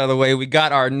blowouts out of the way. We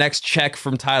got our next check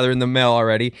from Tyler in the mail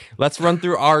already. Let's run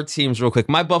through our teams real quick.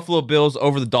 My Buffalo Bills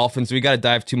over the Dolphins. We got to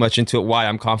dive too much into it. Why?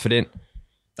 I'm confident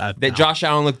that Josh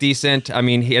Allen looked decent. I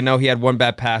mean, I know he had one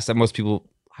bad pass that most people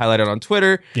highlighted on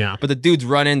Twitter. Yeah, but the dude's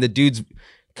running. The dude's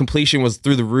completion was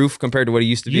through the roof compared to what he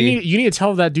used to be. You need to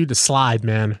tell that dude to slide,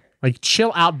 man. Like,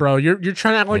 chill out, bro. You're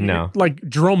trying to act like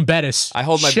Jerome Bettis. I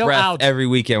hold my breath every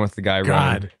weekend with the guy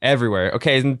running everywhere.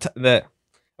 Okay, and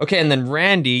then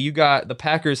Randy, you got the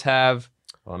Packers have.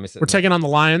 Well, let me see. We're taking on the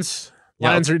Lions.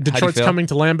 Detroit's coming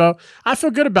to Lambeau. I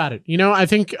feel good about it. You know, I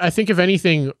think if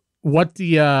anything, what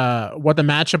the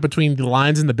matchup between the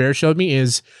Lions and the Bears showed me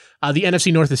is the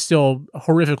NFC North is still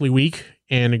horrifically weak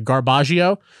and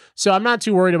Garbaggio. So I'm not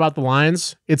too worried about the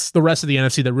Lions. It's the rest of the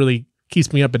NFC that really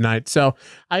keeps me up at night. So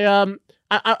I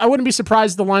wouldn't be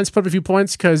surprised if the Lions put up a few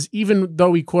points, because even though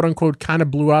we quote unquote kind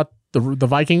of blew out the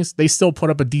Vikings, they still put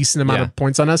up a decent amount of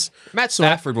points on us. Matt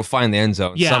Stafford will find the end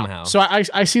zone somehow. So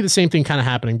I see the same thing kind of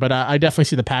happening, but I definitely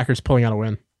see the Packers pulling out a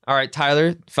win. All right,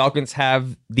 Tyler, Falcons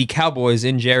have the Cowboys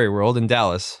in Jerry World in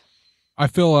Dallas. I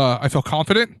feel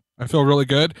confident. I feel really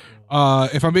good.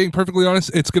 If I'm being perfectly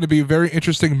honest, it's going to be a very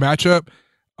interesting matchup.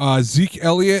 Zeke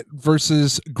Elliott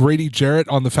versus Grady Jarrett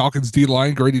on the Falcons D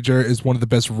line. Grady Jarrett is one of the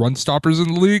best run stoppers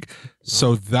in the league,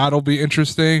 so that'll be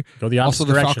interesting. Go the opposite also,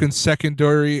 the direction. Falcons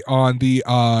secondary on the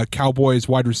Cowboys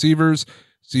wide receivers.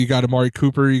 So you got Amari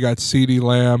Cooper, you got CeeDee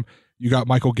Lamb, you got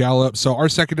Michael Gallup. So our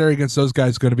secondary against those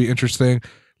guys is going to be interesting.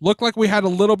 Looked like we had a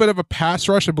little bit of a pass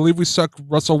rush. I believe we sucked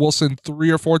Russell Wilson 3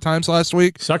 or 4 times last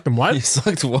week. Sucked him what? You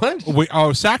sucked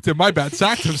what? Sacked him. My bad.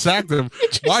 Sacked him.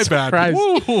 My bad.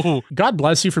 God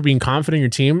bless you for being confident in your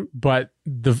team, but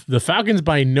the Falcons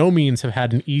by no means have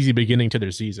had an easy beginning to their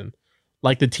season.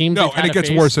 Like the teams. No, and it gets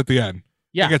worse at the end.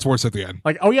 Yeah. It gets worse at the end.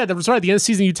 Like, oh yeah, that's right. At the end of the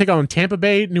season, you take on Tampa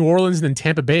Bay, New Orleans, and then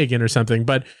Tampa Bay again or something.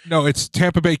 But no, it's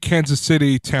Tampa Bay, Kansas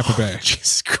City, Tampa Bay.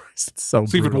 Jesus Christ,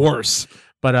 it's even worse.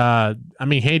 But I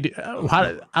mean, hey,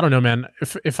 I don't know, man.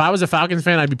 If I was a Falcons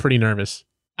fan, I'd be pretty nervous.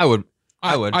 I would.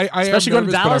 Especially going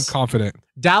to Dallas. But I'm confident.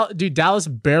 Dallas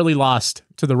barely lost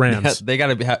to the Rams. Yeah, they got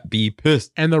to be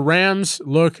pissed. And the Rams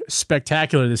look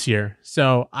spectacular this year.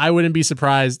 So I wouldn't be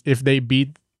surprised if they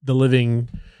beat the living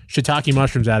shiitake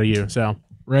mushrooms out of you. So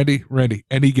Randy,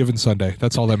 any given Sunday.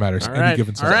 That's all that matters. Any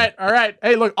given Sunday. All right.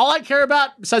 Hey, look, all I care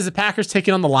about besides the Packers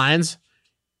taking on the Lions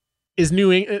is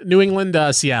New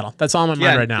England, Seattle. That's all on my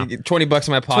mind right now. $20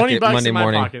 in my pocket Monday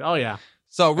morning. Pocket. Oh yeah.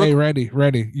 So hey,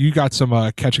 Randy, you got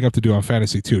some catching up to do on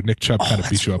fantasy too. Nick Chubb kind of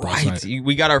beat you up last night.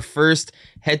 We got our first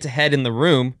head-to-head in the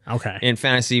room. Okay. In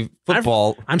fantasy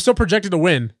football. I'm still projected to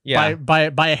win. Yeah.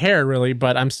 By a hair, really,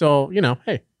 but I'm still,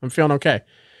 hey, I'm feeling okay.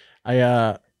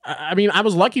 I mean, I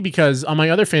was lucky because on my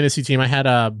other fantasy team, I had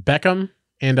Beckham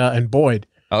and Boyd.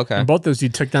 Okay. And both those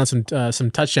dudes took down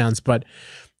some touchdowns, but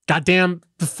goddamn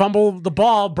fumble the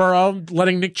ball, Burrow,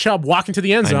 letting Nick Chubb walk into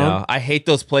the end zone. I know. I hate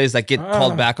those plays that get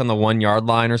called back on the 1 yard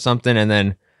line or something, and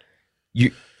then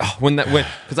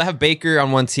because I have Baker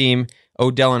on one team,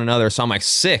 Odell on another, so I'm like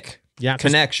sick. Yeah.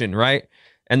 Connection, right?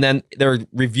 And then they're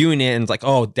reviewing it, and it's like,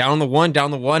 oh, down the one.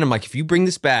 I'm like, if you bring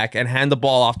this back and hand the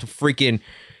ball off to freaking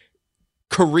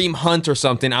Kareem Hunt or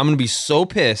something, I'm gonna be so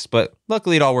pissed. But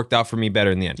luckily, it all worked out for me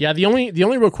better in the end. Yeah, the only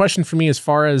real question for me as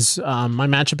far as my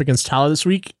matchup against Tyler this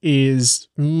week is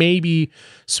maybe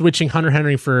switching Hunter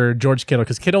Henry for George Kittle,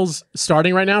 because Kittle's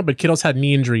starting right now, but Kittle's had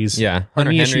knee injuries. Yeah,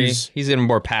 Hunter Henry, he's in a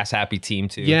more pass happy team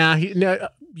too. Yeah,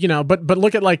 but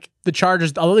look at like the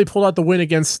Chargers. Although they pulled out the win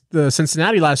against the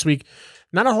Cincinnati last week,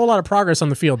 Not a whole lot of progress on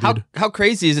the field, dude. How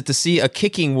crazy is it to see a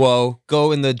kicking woe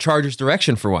go in the Chargers'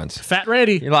 direction for once? Fat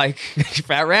Randy. You're like,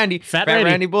 Fat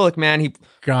Randy Bullock, man. He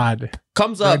God.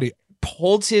 comes up, Randy.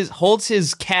 holds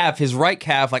his calf, his right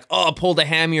calf, like, pulled a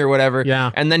hammy or whatever.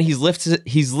 Yeah. And then he's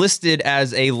listed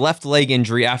as a left leg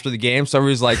injury after the game. So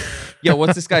everybody's like, yo,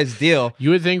 what's this guy's deal?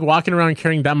 You would think walking around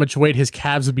carrying that much weight, his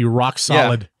calves would be rock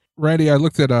solid. Randy, I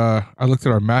looked at our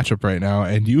matchup right now,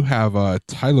 and you have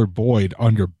Tyler Boyd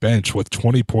on your bench with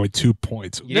 20.2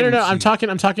 points. No. I'm talking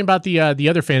about the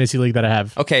other fantasy league that I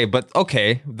have.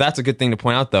 Okay, that's a good thing to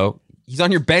point out, though. He's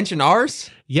on your bench in ours?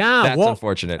 Yeah, That's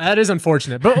unfortunate. That is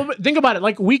unfortunate. But think about it.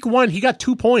 Like week 1, he got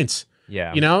 2 points.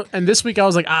 Yeah. You know, and this week I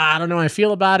was like, I don't know how I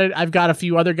feel about it. I've got a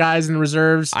few other guys in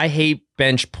reserves. I hate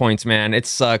bench points, man. It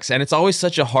sucks. And it's always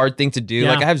such a hard thing to do.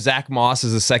 Yeah. Like I have Zach Moss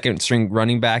as a second string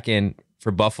running back in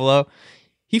for Buffalo.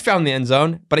 He found the end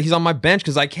zone, but he's on my bench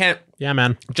because I can't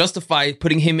justify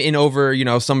putting him in over,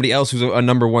 somebody else who's a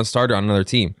number 1 starter on another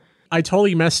team. I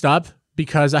totally messed up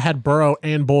because I had Burrow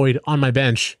and Boyd on my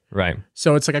bench. Right.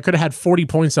 So it's like I could have had 40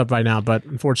 points up by now, but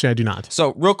unfortunately I do not.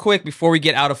 So real quick, before we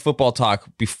get out of football talk,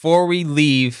 before we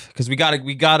leave, because we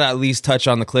gotta at least touch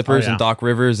on the Clippers and Doc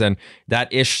Rivers and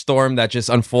that ish storm that just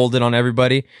unfolded on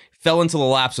everybody. Fell into the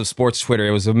laps of sports Twitter.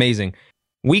 It was amazing.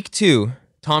 Week 2,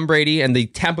 Tom Brady and the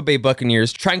Tampa Bay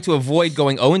Buccaneers trying to avoid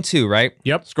going 0-2, right?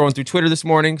 Yep. Scrolling through Twitter this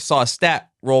morning, saw a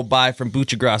stat roll by from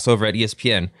Buchagrass over at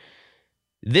ESPN.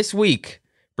 This week,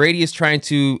 Brady is trying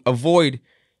to avoid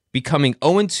becoming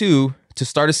 0-2 to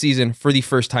start a season for the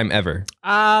first time ever. Who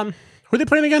are they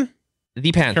playing again?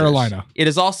 The Panthers. Carolina. It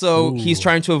is also, he's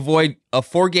trying to avoid a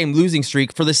 4-game losing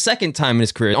streak for the second time in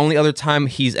his career. The only other time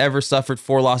he's ever suffered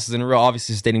 4 losses in a row,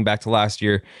 obviously dating back to last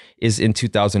year, is in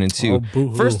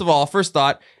 2002. First of all, first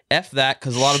thought, F that,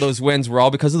 because a lot of those wins were all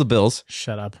because of the Bills.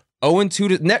 Shut up.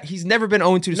 0-2 he's never been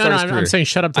 0-2 to start his career. I'm saying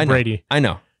shut up to Brady. I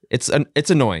know. It's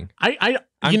annoying.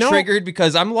 I'm triggered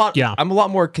because I'm a lot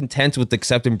more content with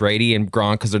accepting Brady and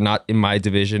Gronk because they're not in my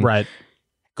division. Right.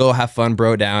 Go have fun,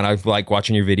 bro, down. I like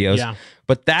watching your videos. Yeah.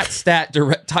 But that stat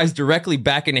ties directly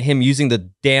back into him using the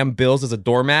damn Bills as a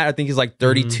doormat. I think he's like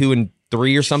 32-3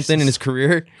 or something in his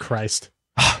career. Christ.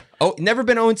 Never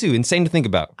been 0-2. Insane to think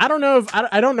about. I don't know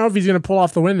if he's going to pull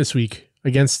off the win this week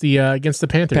against the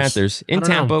Panthers. Panthers in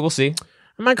Tampa. We'll see.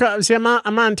 I'm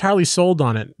not entirely sold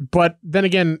on it. But then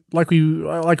again, like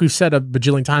we've said a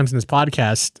bajillion times in this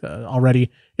podcast already,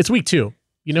 it's week 2.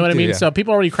 You know what I mean? Yeah. So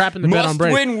people are already crapping the bed on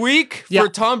Brady. Must-win week for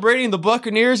Tom Brady and the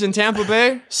Buccaneers in Tampa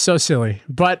Bay. So silly,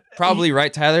 but probably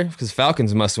right, Tyler, because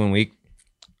Falcons must-win week.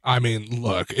 I mean,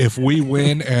 look, if we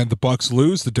win and the Bucs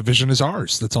lose, the division is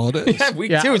ours. That's all it is. Yeah,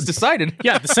 week 2 is decided.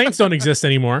 Yeah, the Saints don't exist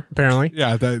anymore, apparently.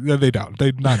 Yeah, they don't.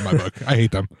 They're not in my book. I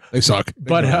hate them. They suck.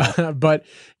 But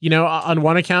on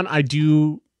one account,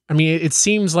 it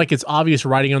seems like it's obvious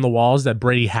writing on the walls that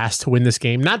Brady has to win this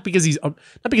game, not because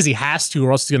he has to,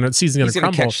 or else the season's going to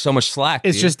crumble. Catch so much slack.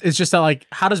 It's just that, like,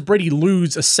 how does Brady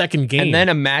lose a second game? And then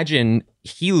imagine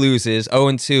he loses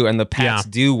 0-2 and the Pats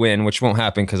do win, which won't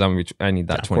happen because I need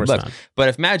that $20. But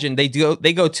if imagine they go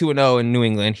 2-0 in New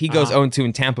England, he goes 0-2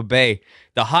 in Tampa Bay.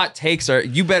 The hot takes are,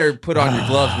 you better put on your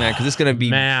gloves, man, because it's going to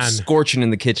be scorching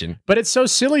in the kitchen. But it's so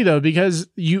silly though, because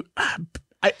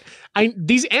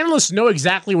these analysts know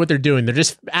exactly what they're doing. They're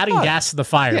just adding gas to the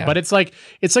fire. Yeah. But it's like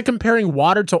comparing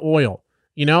water to oil.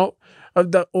 You know,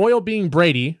 the oil being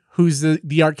Brady, who's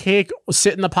the archaic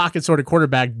sit in the pocket sort of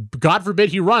quarterback. God forbid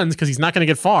he runs because he's not going to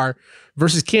get far.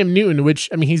 Versus Cam Newton, which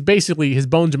he's basically, his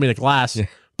bones are made of glass. Yeah.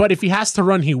 But if he has to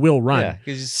run, he will run. Yeah,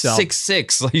 he's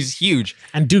 6'6". He's huge.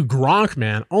 And dude, Gronk,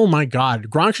 man, oh my God,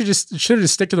 Gronk should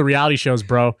just stick to the reality shows,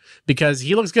 bro, because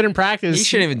he looks good in practice. He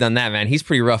shouldn't have done that, man. He's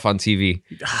pretty rough on TV.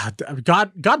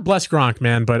 God bless Gronk,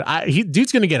 man, but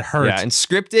dude's gonna get hurt. Yeah, and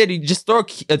scripted, you just throw a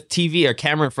TV or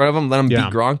camera in front of him, let him beat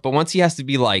Gronk. But once he has to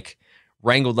be like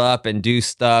wrangled up and do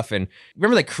stuff, and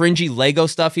remember the cringy Lego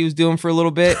stuff he was doing for a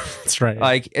little bit? That's right.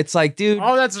 Like, it's like, dude,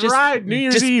 oh, that's right. New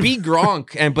Year's Eve, be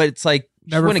Gronk, but it's like,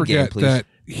 never forget that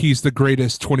he's the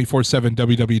greatest 24/7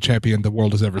 WWE champion the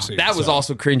world has ever seen. That was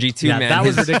also cringy too, man. That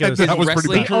was ridiculous. That was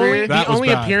pretty bad. The only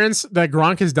appearance that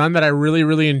Gronk has done that I really,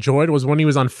 really enjoyed was when he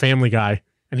was on Family Guy.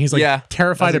 And he's like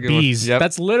terrified of bees. Yep.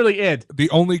 That's literally it. The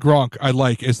only Gronk I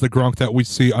like is the Gronk that we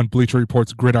see on Bleacher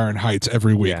Report's Gridiron Heights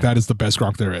every week. Yeah. That is the best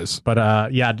Gronk there is. But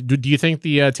do you think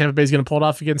the Tampa Bay is going to pull it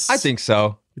off against? I think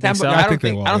so. I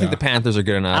don't think the Panthers are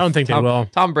good enough. I don't think they will.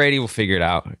 Tom Brady will figure it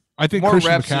out. I think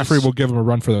Christian McCaffrey will give them a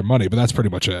run for their money, but that's pretty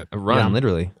much it. A run,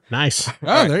 literally. Nice.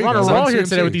 Oh, there you go. We're on a roll here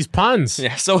today with these puns.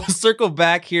 Yeah, so we'll circle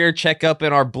back here, check up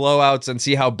in our blowouts, and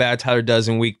see how bad Tyler does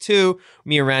in week 2.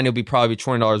 Me and Randy will probably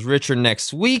 $20 richer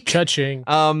next week. Cha-ching.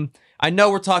 I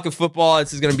know we're talking football.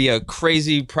 This is going to be a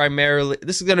crazy primarily.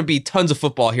 This is going to be tons of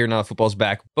football here now that football's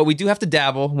back. But we do have to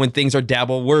dabble when things are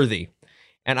dabble worthy.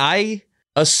 And I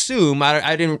assume,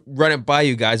 I didn't run it by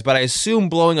you guys, but I assume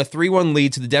blowing a 3-1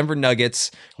 lead to the Denver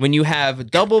Nuggets when you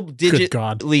have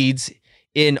double-digit leads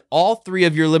in all 3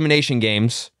 of your elimination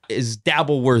games is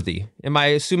dabble worthy. Am I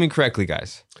assuming correctly,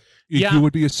 guys? Yeah. You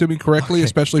would be assuming correctly,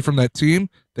 especially from that team.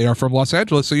 They are from Los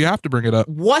Angeles, so you have to bring it up.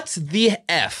 What's the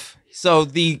F? So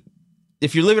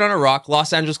if you're living on a rock,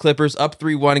 Los Angeles Clippers up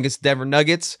 3-1 against Denver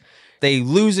Nuggets. They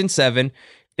lose in 7.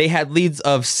 They had leads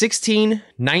of 16,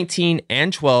 19,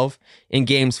 and 12 in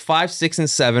games 5, 6, and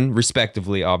 7,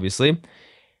 respectively, obviously.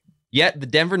 Yet the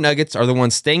Denver Nuggets are the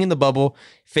ones staying in the bubble,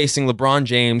 facing LeBron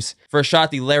James for a shot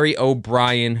at the Larry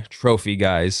O'Brien Trophy,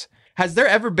 guys. Has there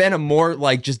ever been a more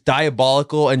just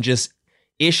diabolical and just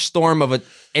ish storm of an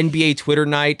NBA Twitter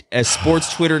night, a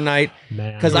sports Twitter night?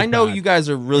 Because I know you guys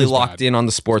are really locked in on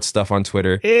the sports stuff on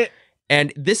Twitter.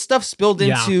 And this stuff spilled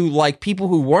into people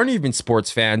who weren't even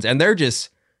sports fans, and they're just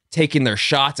taking their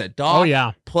shots at Doc. Oh,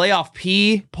 yeah. Playoff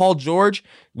P, Paul George,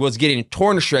 was getting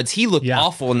torn to shreds. He looked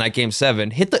awful in that game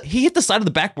 7. He hit the side of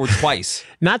the backboard twice.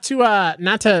 Not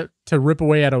to rip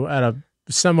away at a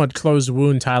somewhat closed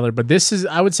wound, Tyler, but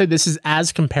I would say this is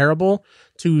as comparable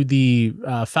to the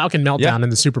Falcon meltdown in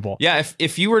the Super Bowl. Yeah,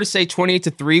 if you were to say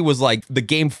 28-3 was the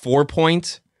game 4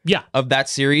 point of that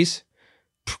series,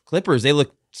 Clippers, they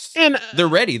look. And they're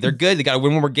ready. They're good. They got to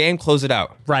win one more game, close it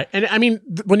out. Right. And I mean,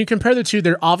 when you compare the two,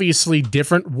 they're obviously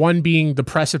different. One being the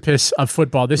precipice of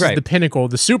football. This is the pinnacle,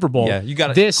 the Super Bowl. Yeah, you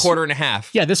got a quarter and a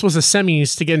half. Yeah, this was a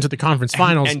semis to get into the conference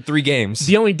finals. And 3 games.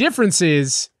 The only difference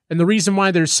is, and the reason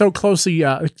why they're so closely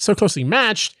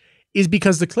matched, is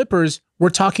because the Clippers were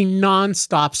talking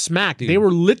nonstop smack. Dude. They were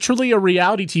literally a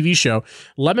reality TV show.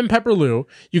 Lemon Pepper Lou.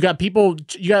 You got people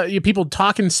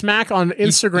talking smack on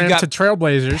Instagram to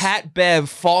Trailblazers. Pat Bev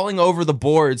falling over the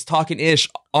boards, talking ish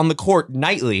on the court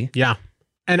nightly. Yeah,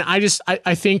 and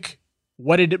I think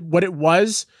what it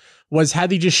was had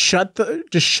they just shut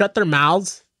their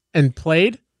mouths and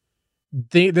played.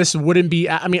 This wouldn't be.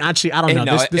 I mean, actually, I don't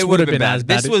know. This would have been bad.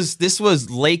 This was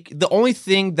Lake. The only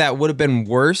thing that would have been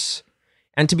worse,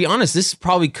 and to be honest, this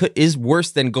probably is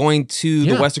worse than going to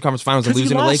the Western Conference Finals and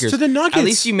losing to the Lakers. To the Nuggets. At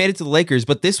least you made it to the Lakers,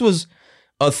 but this was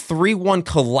a 3-1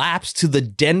 collapse to the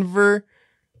Denver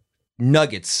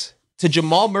Nuggets, to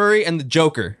Jamal Murray and the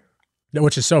Joker,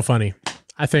 which is so funny.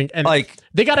 I think, and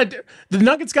the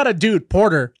Nuggets got a dude,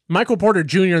 Michael Porter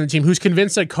Jr. on the team, who's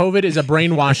convinced that COVID is a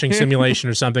brainwashing simulation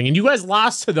or something. And you guys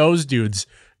lost to those dudes.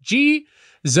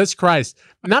 Jesus Christ.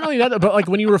 Not only that, but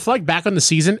when you reflect back on the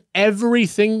season,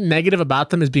 everything negative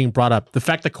about them is being brought up. The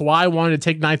fact that Kawhi wanted to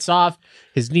take nights off,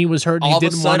 his knee was hurt, and he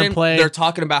didn't want to play. They're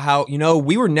talking about how,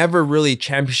 we were never really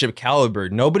championship caliber.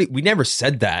 We never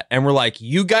said that. And we're like,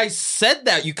 you guys said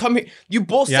that. You come here, you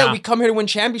both said we come here to win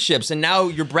championships, and now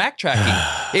you're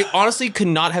backtracking. It honestly could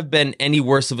not have been any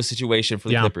worse of a situation for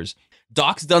the Clippers.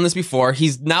 Doc's done this before.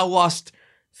 He's now lost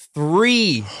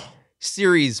 3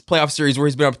 playoff series where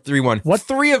he's been up 3-1. What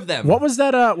 3 of them? What was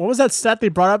that stat they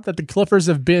brought up that the Clippers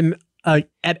have been at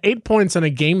 8 points in a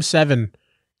game 7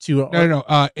 to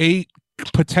 8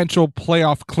 potential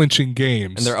playoff clinching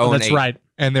games. And they're 0-8. That's right.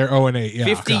 And they're 0-8. Yeah.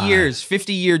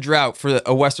 50-year drought for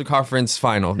a Western Conference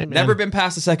final. Hey, never been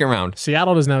past the second round.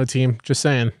 Seattle doesn't have a team. Just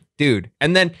saying. Dude.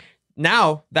 And then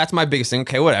now that's my biggest thing.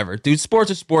 Okay, whatever. Dude,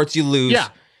 sports are sports. You lose. Yeah.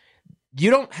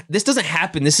 This doesn't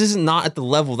happen. This is not at the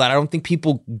level that I don't think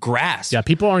people grasp. Yeah,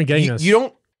 people aren't getting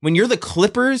this. When you're the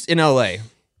Clippers in LA,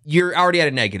 you're already at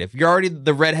a negative. You're already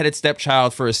the redheaded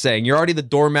stepchild for a saying. You're already the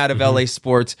doormat of LA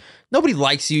sports. Nobody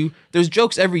likes you. There's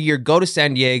jokes every year. Go to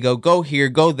San Diego, go here,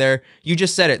 go there. You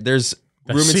just said it. There's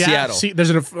room in Seattle.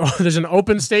 There's an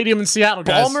open stadium in Seattle,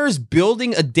 guys. Ballmer's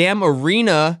building a damn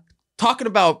arena, talking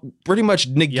about pretty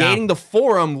much negating the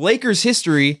Forum, Lakers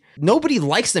history. Nobody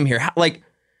likes them here.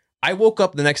 I woke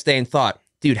up the next day and thought,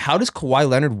 dude, how does Kawhi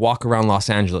Leonard walk around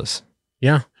Los Angeles?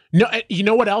 Yeah. No, you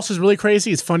know what else is really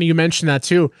crazy? It's funny you mentioned that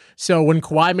too. So when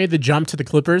Kawhi made the jump to the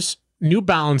Clippers, New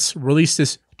Balance released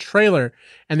this trailer,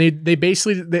 and they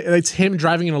basically it's him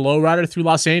driving in a lowrider through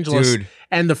Los Angeles. Dude.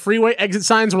 And the freeway exit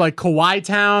signs were like Kawhi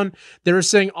Town. They were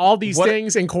saying all these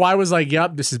things, and Kawhi was like,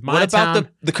 "Yep, this is my town." What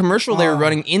about the commercial they were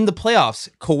running in the playoffs?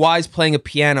 Kawhi's playing a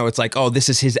piano. It's like, oh, this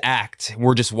is his act.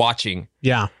 We're just watching.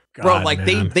 Yeah. God, bro,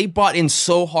 they bought in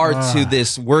so hard to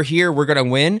this. We're here. We're gonna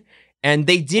win, and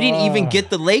they didn't even get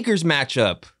the Lakers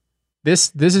matchup.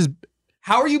 This is.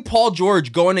 How are you, Paul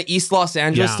George, going to East Los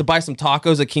Angeles to buy some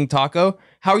tacos at King Taco?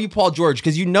 How are you, Paul George?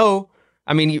 Because you're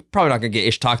probably not gonna get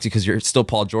ish talked to because you're still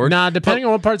Paul George. Nah, depending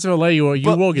on what parts of LA you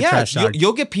will get trashed out.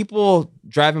 You'll get people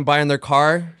driving by in their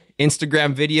car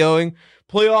Instagram videoing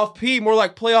playoff P, more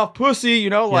like playoff pussy, you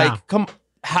know, like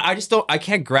I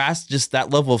can't grasp just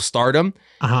that level of stardom.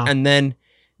 And then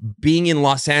being in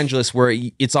Los Angeles where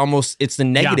it's the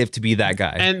negative to be that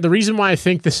guy. And the reason why I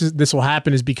think this will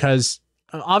happen is because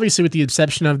obviously with the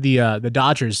exception of the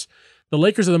Dodgers, the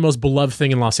Lakers are the most beloved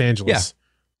thing in Los Angeles. Yeah.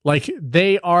 Like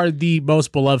they are the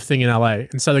most beloved thing in LA,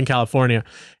 in Southern California.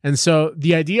 And so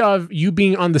the idea of you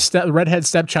being on the redhead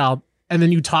stepchild and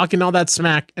then you talking all that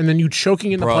smack and then you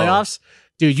choking in the playoffs,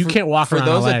 dude, you can't walk around For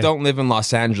those LA. that don't live in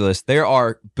Los Angeles, there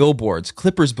are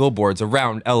Clippers billboards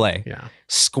around LA. Yeah.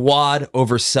 Squad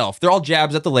over self. They're all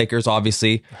jabs at the Lakers,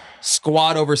 obviously.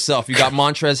 Squad over self. You got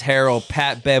Montrezl Harrell,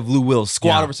 Pat Bev, Lou Wills.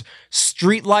 Squad over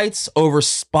street lights over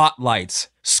spotlights.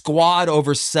 Squad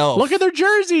over self. Look at their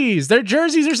jerseys. Their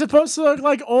jerseys are supposed to look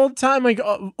like old time, like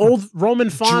old Roman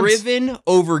fonts. Driven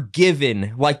over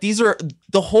given. Like the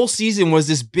whole season was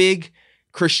this big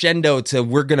crescendo to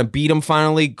we're gonna beat them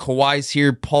finally. Kawhi's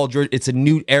here, Paul George. It's a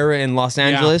new era in Los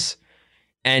Angeles,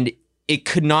 and it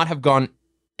could not have gone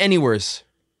any worse.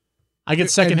 I get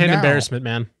secondhand embarrassment,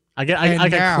 man. I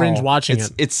get cringe watching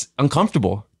it. It's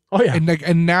uncomfortable. Oh yeah,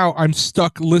 and now I'm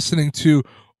stuck listening to,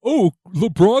 oh,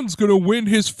 LeBron's gonna win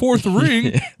his 4th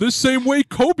ring the same way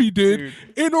Kobe did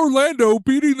in Orlando,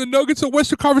 beating the Nuggets at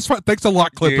Western Conference Finals. Thanks a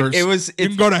lot, Clippers. Dude, you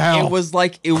can go to hell. It was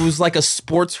like a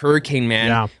sports hurricane, man.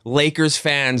 Yeah. Lakers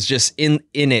fans just in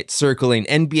it, circling.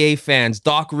 NBA fans,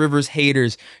 Doc Rivers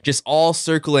haters, just all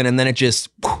circling, and then it just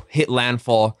hit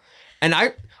landfall. And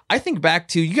I think back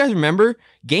to, you guys remember,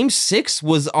 Game 6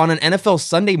 was on an NFL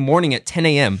Sunday morning at 10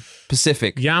 a.m.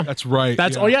 Pacific. Yeah, that's right.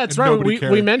 That's right.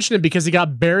 We mentioned it because he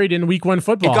got buried in Week 1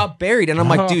 football. It got buried, and I'm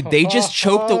like, dude, they just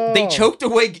choked. They choked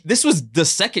away. This was the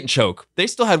second choke. They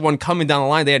still had one coming down the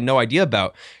line. They had no idea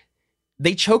about.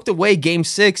 They choked away Game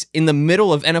 6 in the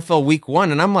middle of NFL Week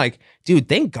 1, and I'm like, dude,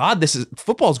 thank God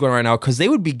football's going right now because they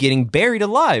would be getting buried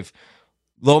alive.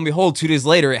 Lo and behold, 2 days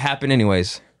later, it happened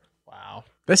anyways.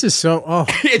 This is so,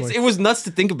 it was nuts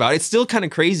to think about. It's still kind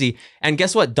of crazy. And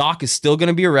guess what? Doc is still going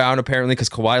to be around apparently because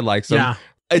Kawhi likes him. Yeah.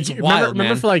 It's wild,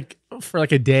 man. Remember for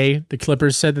like a day, the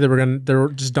Clippers said that they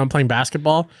were just done playing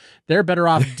basketball. They're better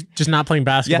off just not playing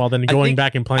basketball than going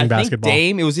back and playing basketball.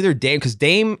 It was either Dame, because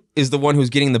Dame is the one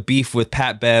who's getting the beef with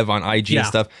Pat Bev on IG and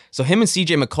stuff. So him and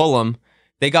CJ McCollum,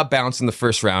 they got bounced in the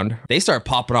first round. They started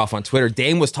popping off on Twitter.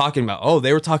 Dame was talking about,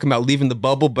 they were talking about leaving the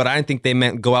bubble, but I didn't think they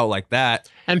meant go out like that.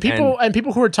 And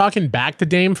people who were talking back to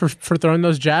Dame for throwing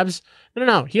those jabs,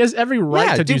 no, he has every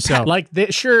right to do so. Like, the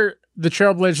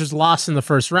Trailblazers lost in the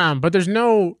first round, but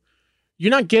you're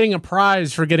not getting a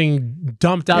prize for getting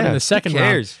dumped out in the second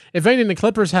round. If anything, the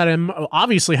Clippers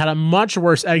obviously had a much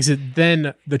worse exit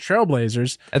than the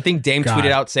Trailblazers. I think Dame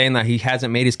tweeted out saying that he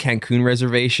hasn't made his Cancun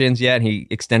reservations yet, and he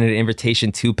extended an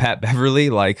invitation to Pat Beverly.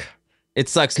 Like, it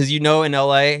sucks because in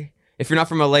LA, if you're not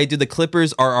from LA, dude, the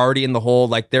Clippers are already in the hole.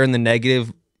 Like, they're in the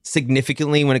negative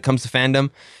significantly when it comes to fandom,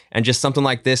 and just something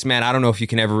like this, man, I don't know if you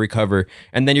can ever recover.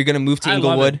 And then you're gonna move to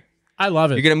Inglewood. I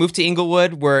love it. You're gonna move to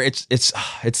Inglewood, where it's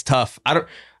tough.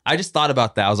 I just thought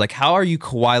about that. I was like, how are you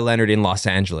Kawhi Leonard in Los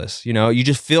Angeles? You know, you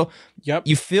just feel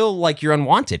you feel like you're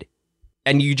unwanted,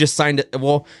 and you just signed it.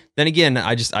 Well, then again,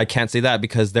 I can't say that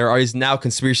because there is now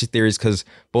conspiracy theories because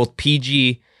both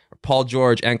PG, Paul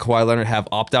George, and Kawhi Leonard have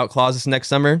opt-out clauses next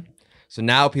summer. So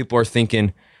now people are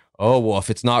thinking, oh, well, if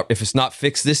it's not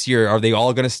fixed this year, are they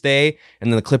all gonna stay?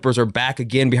 And then the Clippers are back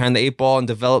again behind the 8 ball in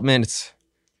development. It's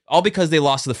all because they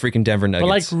lost to the freaking Denver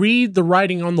Nuggets. But read the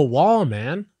writing on the wall,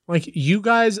 man. Like, you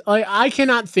guys, I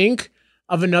cannot think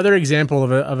of another example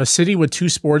of a city with 2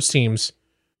 sports teams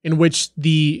in which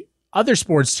the other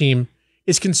sports team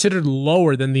is considered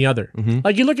lower than the other. Mm-hmm.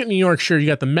 Like, you look at New York, sure, you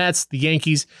got the Mets, the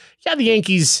Yankees. Yeah, the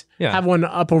Yankees have one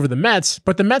up over the Mets,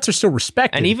 but the Mets are still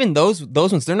respected. And even those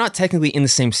ones, they're not technically in the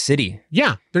same city.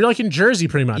 Yeah, they're like in Jersey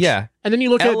pretty much. Yeah. And then you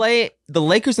look LA, the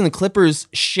Lakers and the Clippers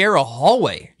share a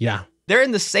hallway. Yeah. They're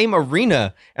in the same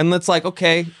arena. And it's like,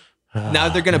 okay, now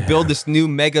they're going to build this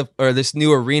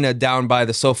new arena down by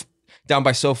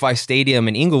SoFi Stadium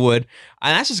in Inglewood.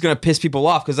 And that's just going to piss people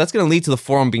off because that's going to lead to the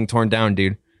Forum being torn down,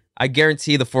 dude. I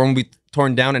guarantee the Forum will be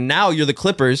torn down. And now you're the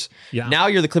Clippers. Yeah. Now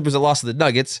you're the Clippers that lost to the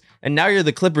Nuggets. And now you're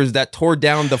the Clippers that tore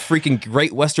down the freaking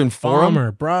Great Western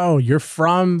Forum. Bro, you're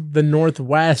from the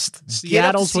Northwest.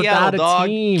 Seattle's without a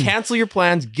team. Cancel your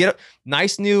plans. Get a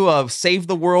nice new Save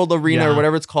the World Arena or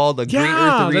whatever it's called. The Green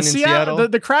Earth Arena in Seattle.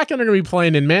 The Kraken are going to be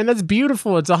playing in, man. That's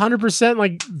beautiful. It's 100%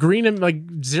 like green and like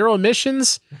zero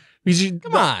emissions.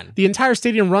 Come on. The entire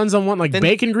stadium runs on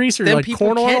bacon grease or like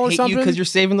corn oil or something. Because you're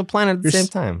saving the planet at the same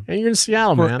time. And you're in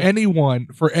Seattle, man.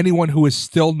 For anyone who is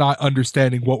still not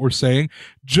understanding what we're saying,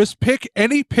 just pick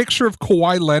any picture of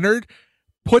Kawhi Leonard,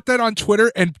 put that on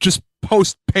Twitter and just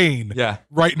post pain Yeah.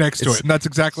 right next to it. And that's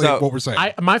exactly what we're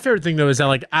saying. My favorite thing, though, is that,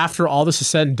 like, after all this is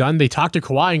said and done, they talk to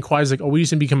Kawhi, and Kawhi's like, oh, we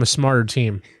just need to become a smarter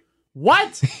team.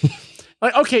 What?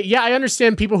 Like, okay, yeah, I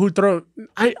understand people who throw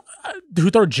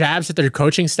jabs at their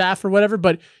coaching staff or whatever,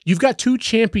 but you've got 2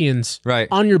 champions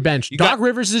on your bench. Doc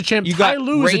Rivers is a champ. Ty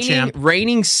Lue is a champ.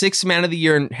 Reigning 6th man of the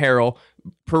year in Harrell,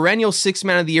 perennial 6th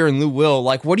man of the year in Lou Will.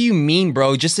 Like, what do you mean,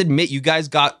 bro? Just admit you guys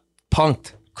got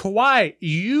punked. Kawhi,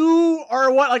 you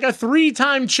are what, like a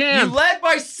 3-time champ? You led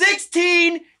by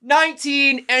 16,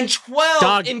 19, and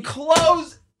 12 in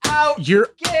close out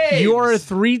games. You're a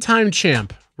 3-time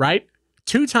champ, right?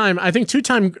 2-time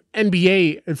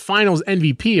NBA Finals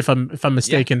MVP, if I'm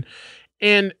mistaken. Yeah.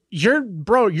 And you're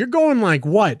going like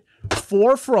what?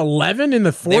 4 for 11 in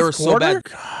the fourth quarter? So bad.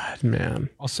 God, man.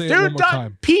 I'll say it one more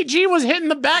time. PG was hitting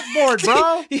the backboard,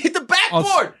 bro. He hit the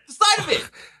backboard, the side of it.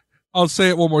 I'll say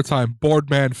it one more time. Board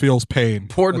man feels pain.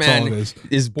 Board man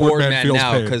is board man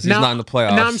now because he's not in the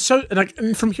playoffs. Now I'm so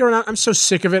from here on out, I'm so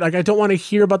sick of it. Like, I don't want to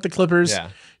hear about the Clippers. Yeah.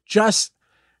 Just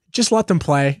let them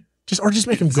play. Just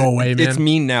make them go away, man. It's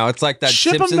mean now. It's like that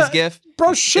Simpsons gif.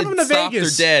 Bro, ship them to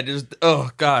Vegas. They're dead. Oh,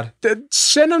 God.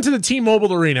 Send them to the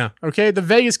T-Mobile Arena, okay? The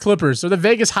Vegas Clippers or the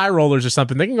Vegas High Rollers or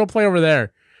something. They can go play over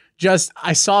there.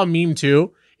 I saw a meme,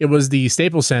 too. It was the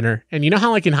Staples Center. And you know how,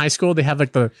 like, in high school, they have,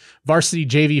 like, the varsity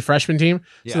JV freshman team?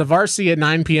 Yeah. So the varsity at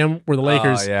 9 p.m. were the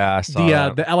Lakers. Oh, yeah, I saw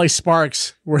that. The LA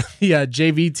Sparks were the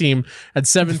JV team at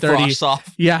 7:30.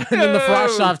 Frost-off. Yeah, and then the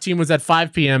Frost-off team was at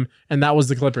 5 p.m., and that was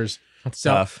the Clippers. That's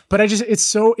tough. But it's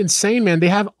so insane, man. They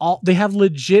have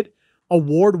legit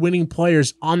award-winning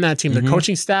players on that team. Their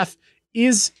coaching staff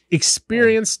is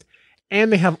experienced,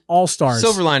 and they have all-stars.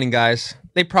 Silver lining, guys.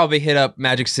 They probably hit up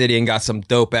Magic City and got some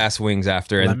dope-ass wings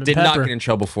after and did not get in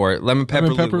trouble for it. Lemon Pepper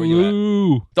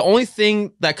Lou. The only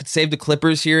thing that could save the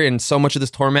Clippers here in so much of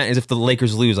this tournament is if the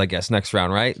Lakers lose, I guess, next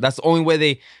round, right? That's the only way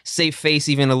they save face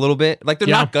even a little bit. Like, they're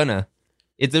not gonna.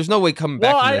 There's no way coming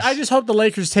back from this. I just hope the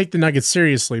Lakers take the Nuggets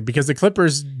seriously because the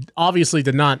Clippers obviously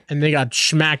did not, and they got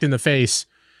schmacked in the face.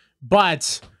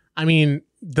 But, I mean,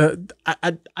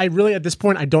 I really, at this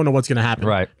point, I don't know what's going to happen.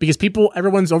 Right. Because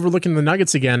everyone's overlooking the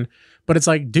Nuggets again. But it's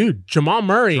like, dude, Jamal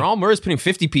Murray's putting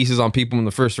 50 pieces on people in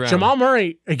the first round. Jamal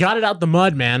Murray got it out the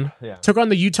mud, man. Yeah. Took on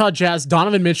the Utah Jazz,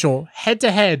 Donovan Mitchell,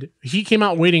 head-to-head. He came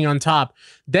out waiting on top.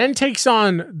 Then takes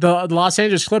on the Los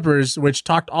Angeles Clippers, which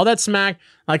talked all that smack.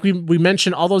 Like we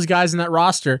mentioned, all those guys in that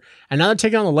roster. And now they're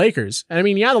taking on the Lakers. And I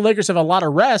mean, yeah, the Lakers have a lot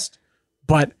of rest.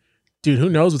 But, dude, who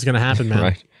knows what's going to happen, man.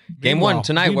 Right. Game 1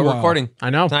 tonight. We're recording. I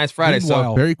know. Tonight's Friday.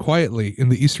 So very quietly in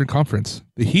the Eastern Conference,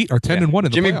 the Heat are 10-1 in the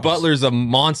Jimmy playoffs. Butler's a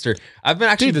monster.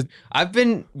 I've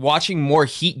been watching more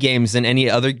Heat games than any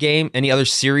other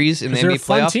series in the NBA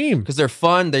playoffs because they're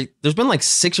fun. There's been like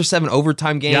 6 or 7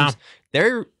 overtime games. Yeah.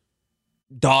 They're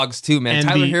dogs too, man. And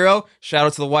Tyler Hero, shout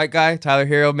out to the white guy. Tyler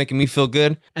Hero making me feel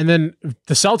good. And then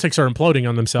the Celtics are imploding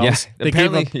on themselves. Yeah,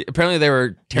 apparently they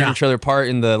were tearing each other apart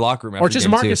in the locker room. Or just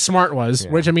Marcus Smart was,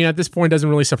 which I mean at this point doesn't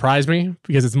really surprise me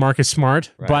because it's Marcus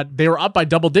Smart. Right. But they were up by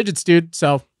double digits, dude.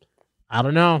 So I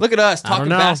don't know. Look at us talking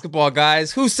basketball,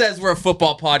 guys. Who says we're a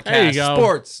football podcast? There you go.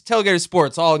 Sports, Tailgater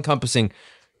Sports, all encompassing.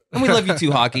 And we love you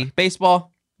too, hockey,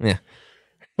 baseball. Yeah.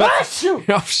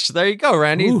 There you go,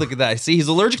 Randy. Ooh. Look at that. See, he's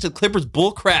allergic to Clippers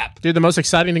bull crap. Dude, the most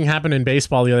exciting thing happened in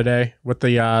baseball the other day with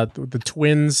the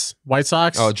Twins White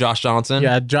Sox. Oh, Josh Johnson.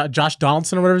 Yeah, Josh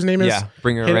Donaldson or whatever his name is. Yeah,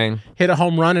 Bringer of Rain. Hit a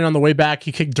home run, and on the way back,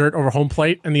 he kicked dirt over home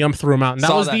plate, and the ump threw him out. And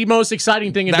that was the most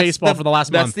exciting thing in baseball for the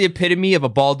last month. That's the epitome of a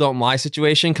ball don't lie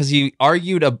situation because he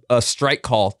argued a strike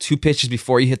call 2 pitches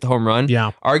before he hit the home run.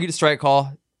 Yeah. Argued a strike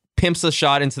call, pimps a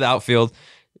shot into the outfield,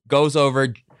 goes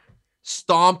over,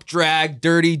 stomp, drag,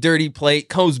 dirty plate,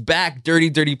 comes back,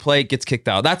 dirty plate, gets kicked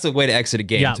out. That's a way to exit a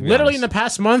game. Yeah, literally in the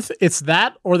past month, it's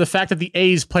that or the fact that the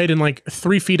A's played in like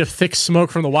 3 feet of thick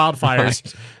smoke from the wildfires.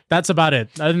 Right. That's about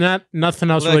it. Other than that, nothing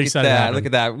else really exciting. Look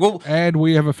at that. Well, and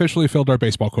we have officially filled our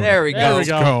baseball corner. There we go. Let's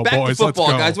go. Back to football,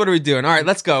 guys. What are we doing? All right,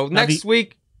 let's go. Next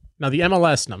week. Now the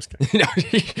MLS. No, I'm just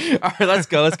kidding. All right, let's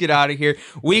go. Let's get out of here.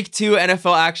 Week 2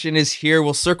 NFL action is here.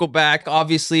 We'll circle back.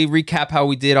 Obviously, recap how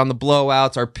we did on the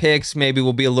blowouts. Our picks. Maybe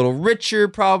we'll be a little richer,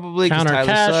 probably, because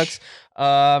Tyler sucks.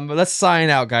 But let's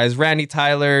sign out, guys. Randy,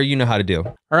 Tyler, you know how to do.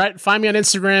 All right, find me on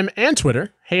Instagram and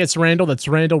Twitter. Hey, it's Randall. That's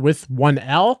Randall with 1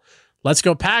 L. Let's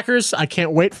go Packers. I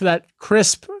can't wait for that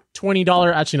crisp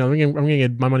 $20. Actually, no, I'm going to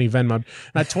get my money Venmo'd.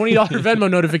 That $20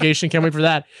 Venmo notification. Can't wait for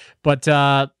that. But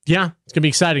yeah, it's going to be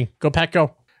exciting. Go Pack,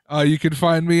 go. You can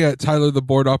find me at Tyler the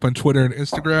Board Up on Twitter and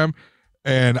Instagram.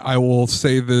 And I will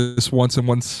say this once and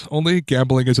once only.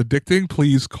 Gambling is addicting.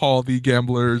 Please call the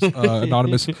Gamblers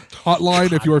Anonymous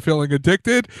hotline if you are feeling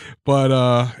addicted. But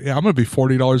yeah, I'm going to be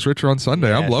 $40 richer on Sunday.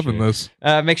 Yeah, I'm loving this.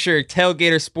 Make sure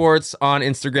Tailgater Sports on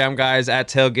Instagram, guys, at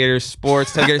Tailgater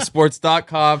Sports,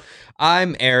 tailgatersports.com.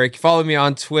 I'm Eric. Follow me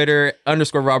on Twitter,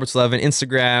 _Roberts11,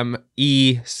 Instagram,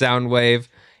 Soundwave.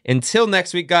 Until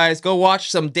next week, guys, go watch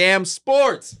some damn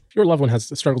sports. If your loved one has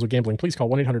struggles with gambling, please call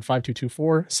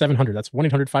 1-800-5224-700. That's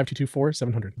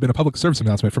 1-800-5224-700. Been a public service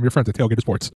announcement from your friends at Tailgater Sports.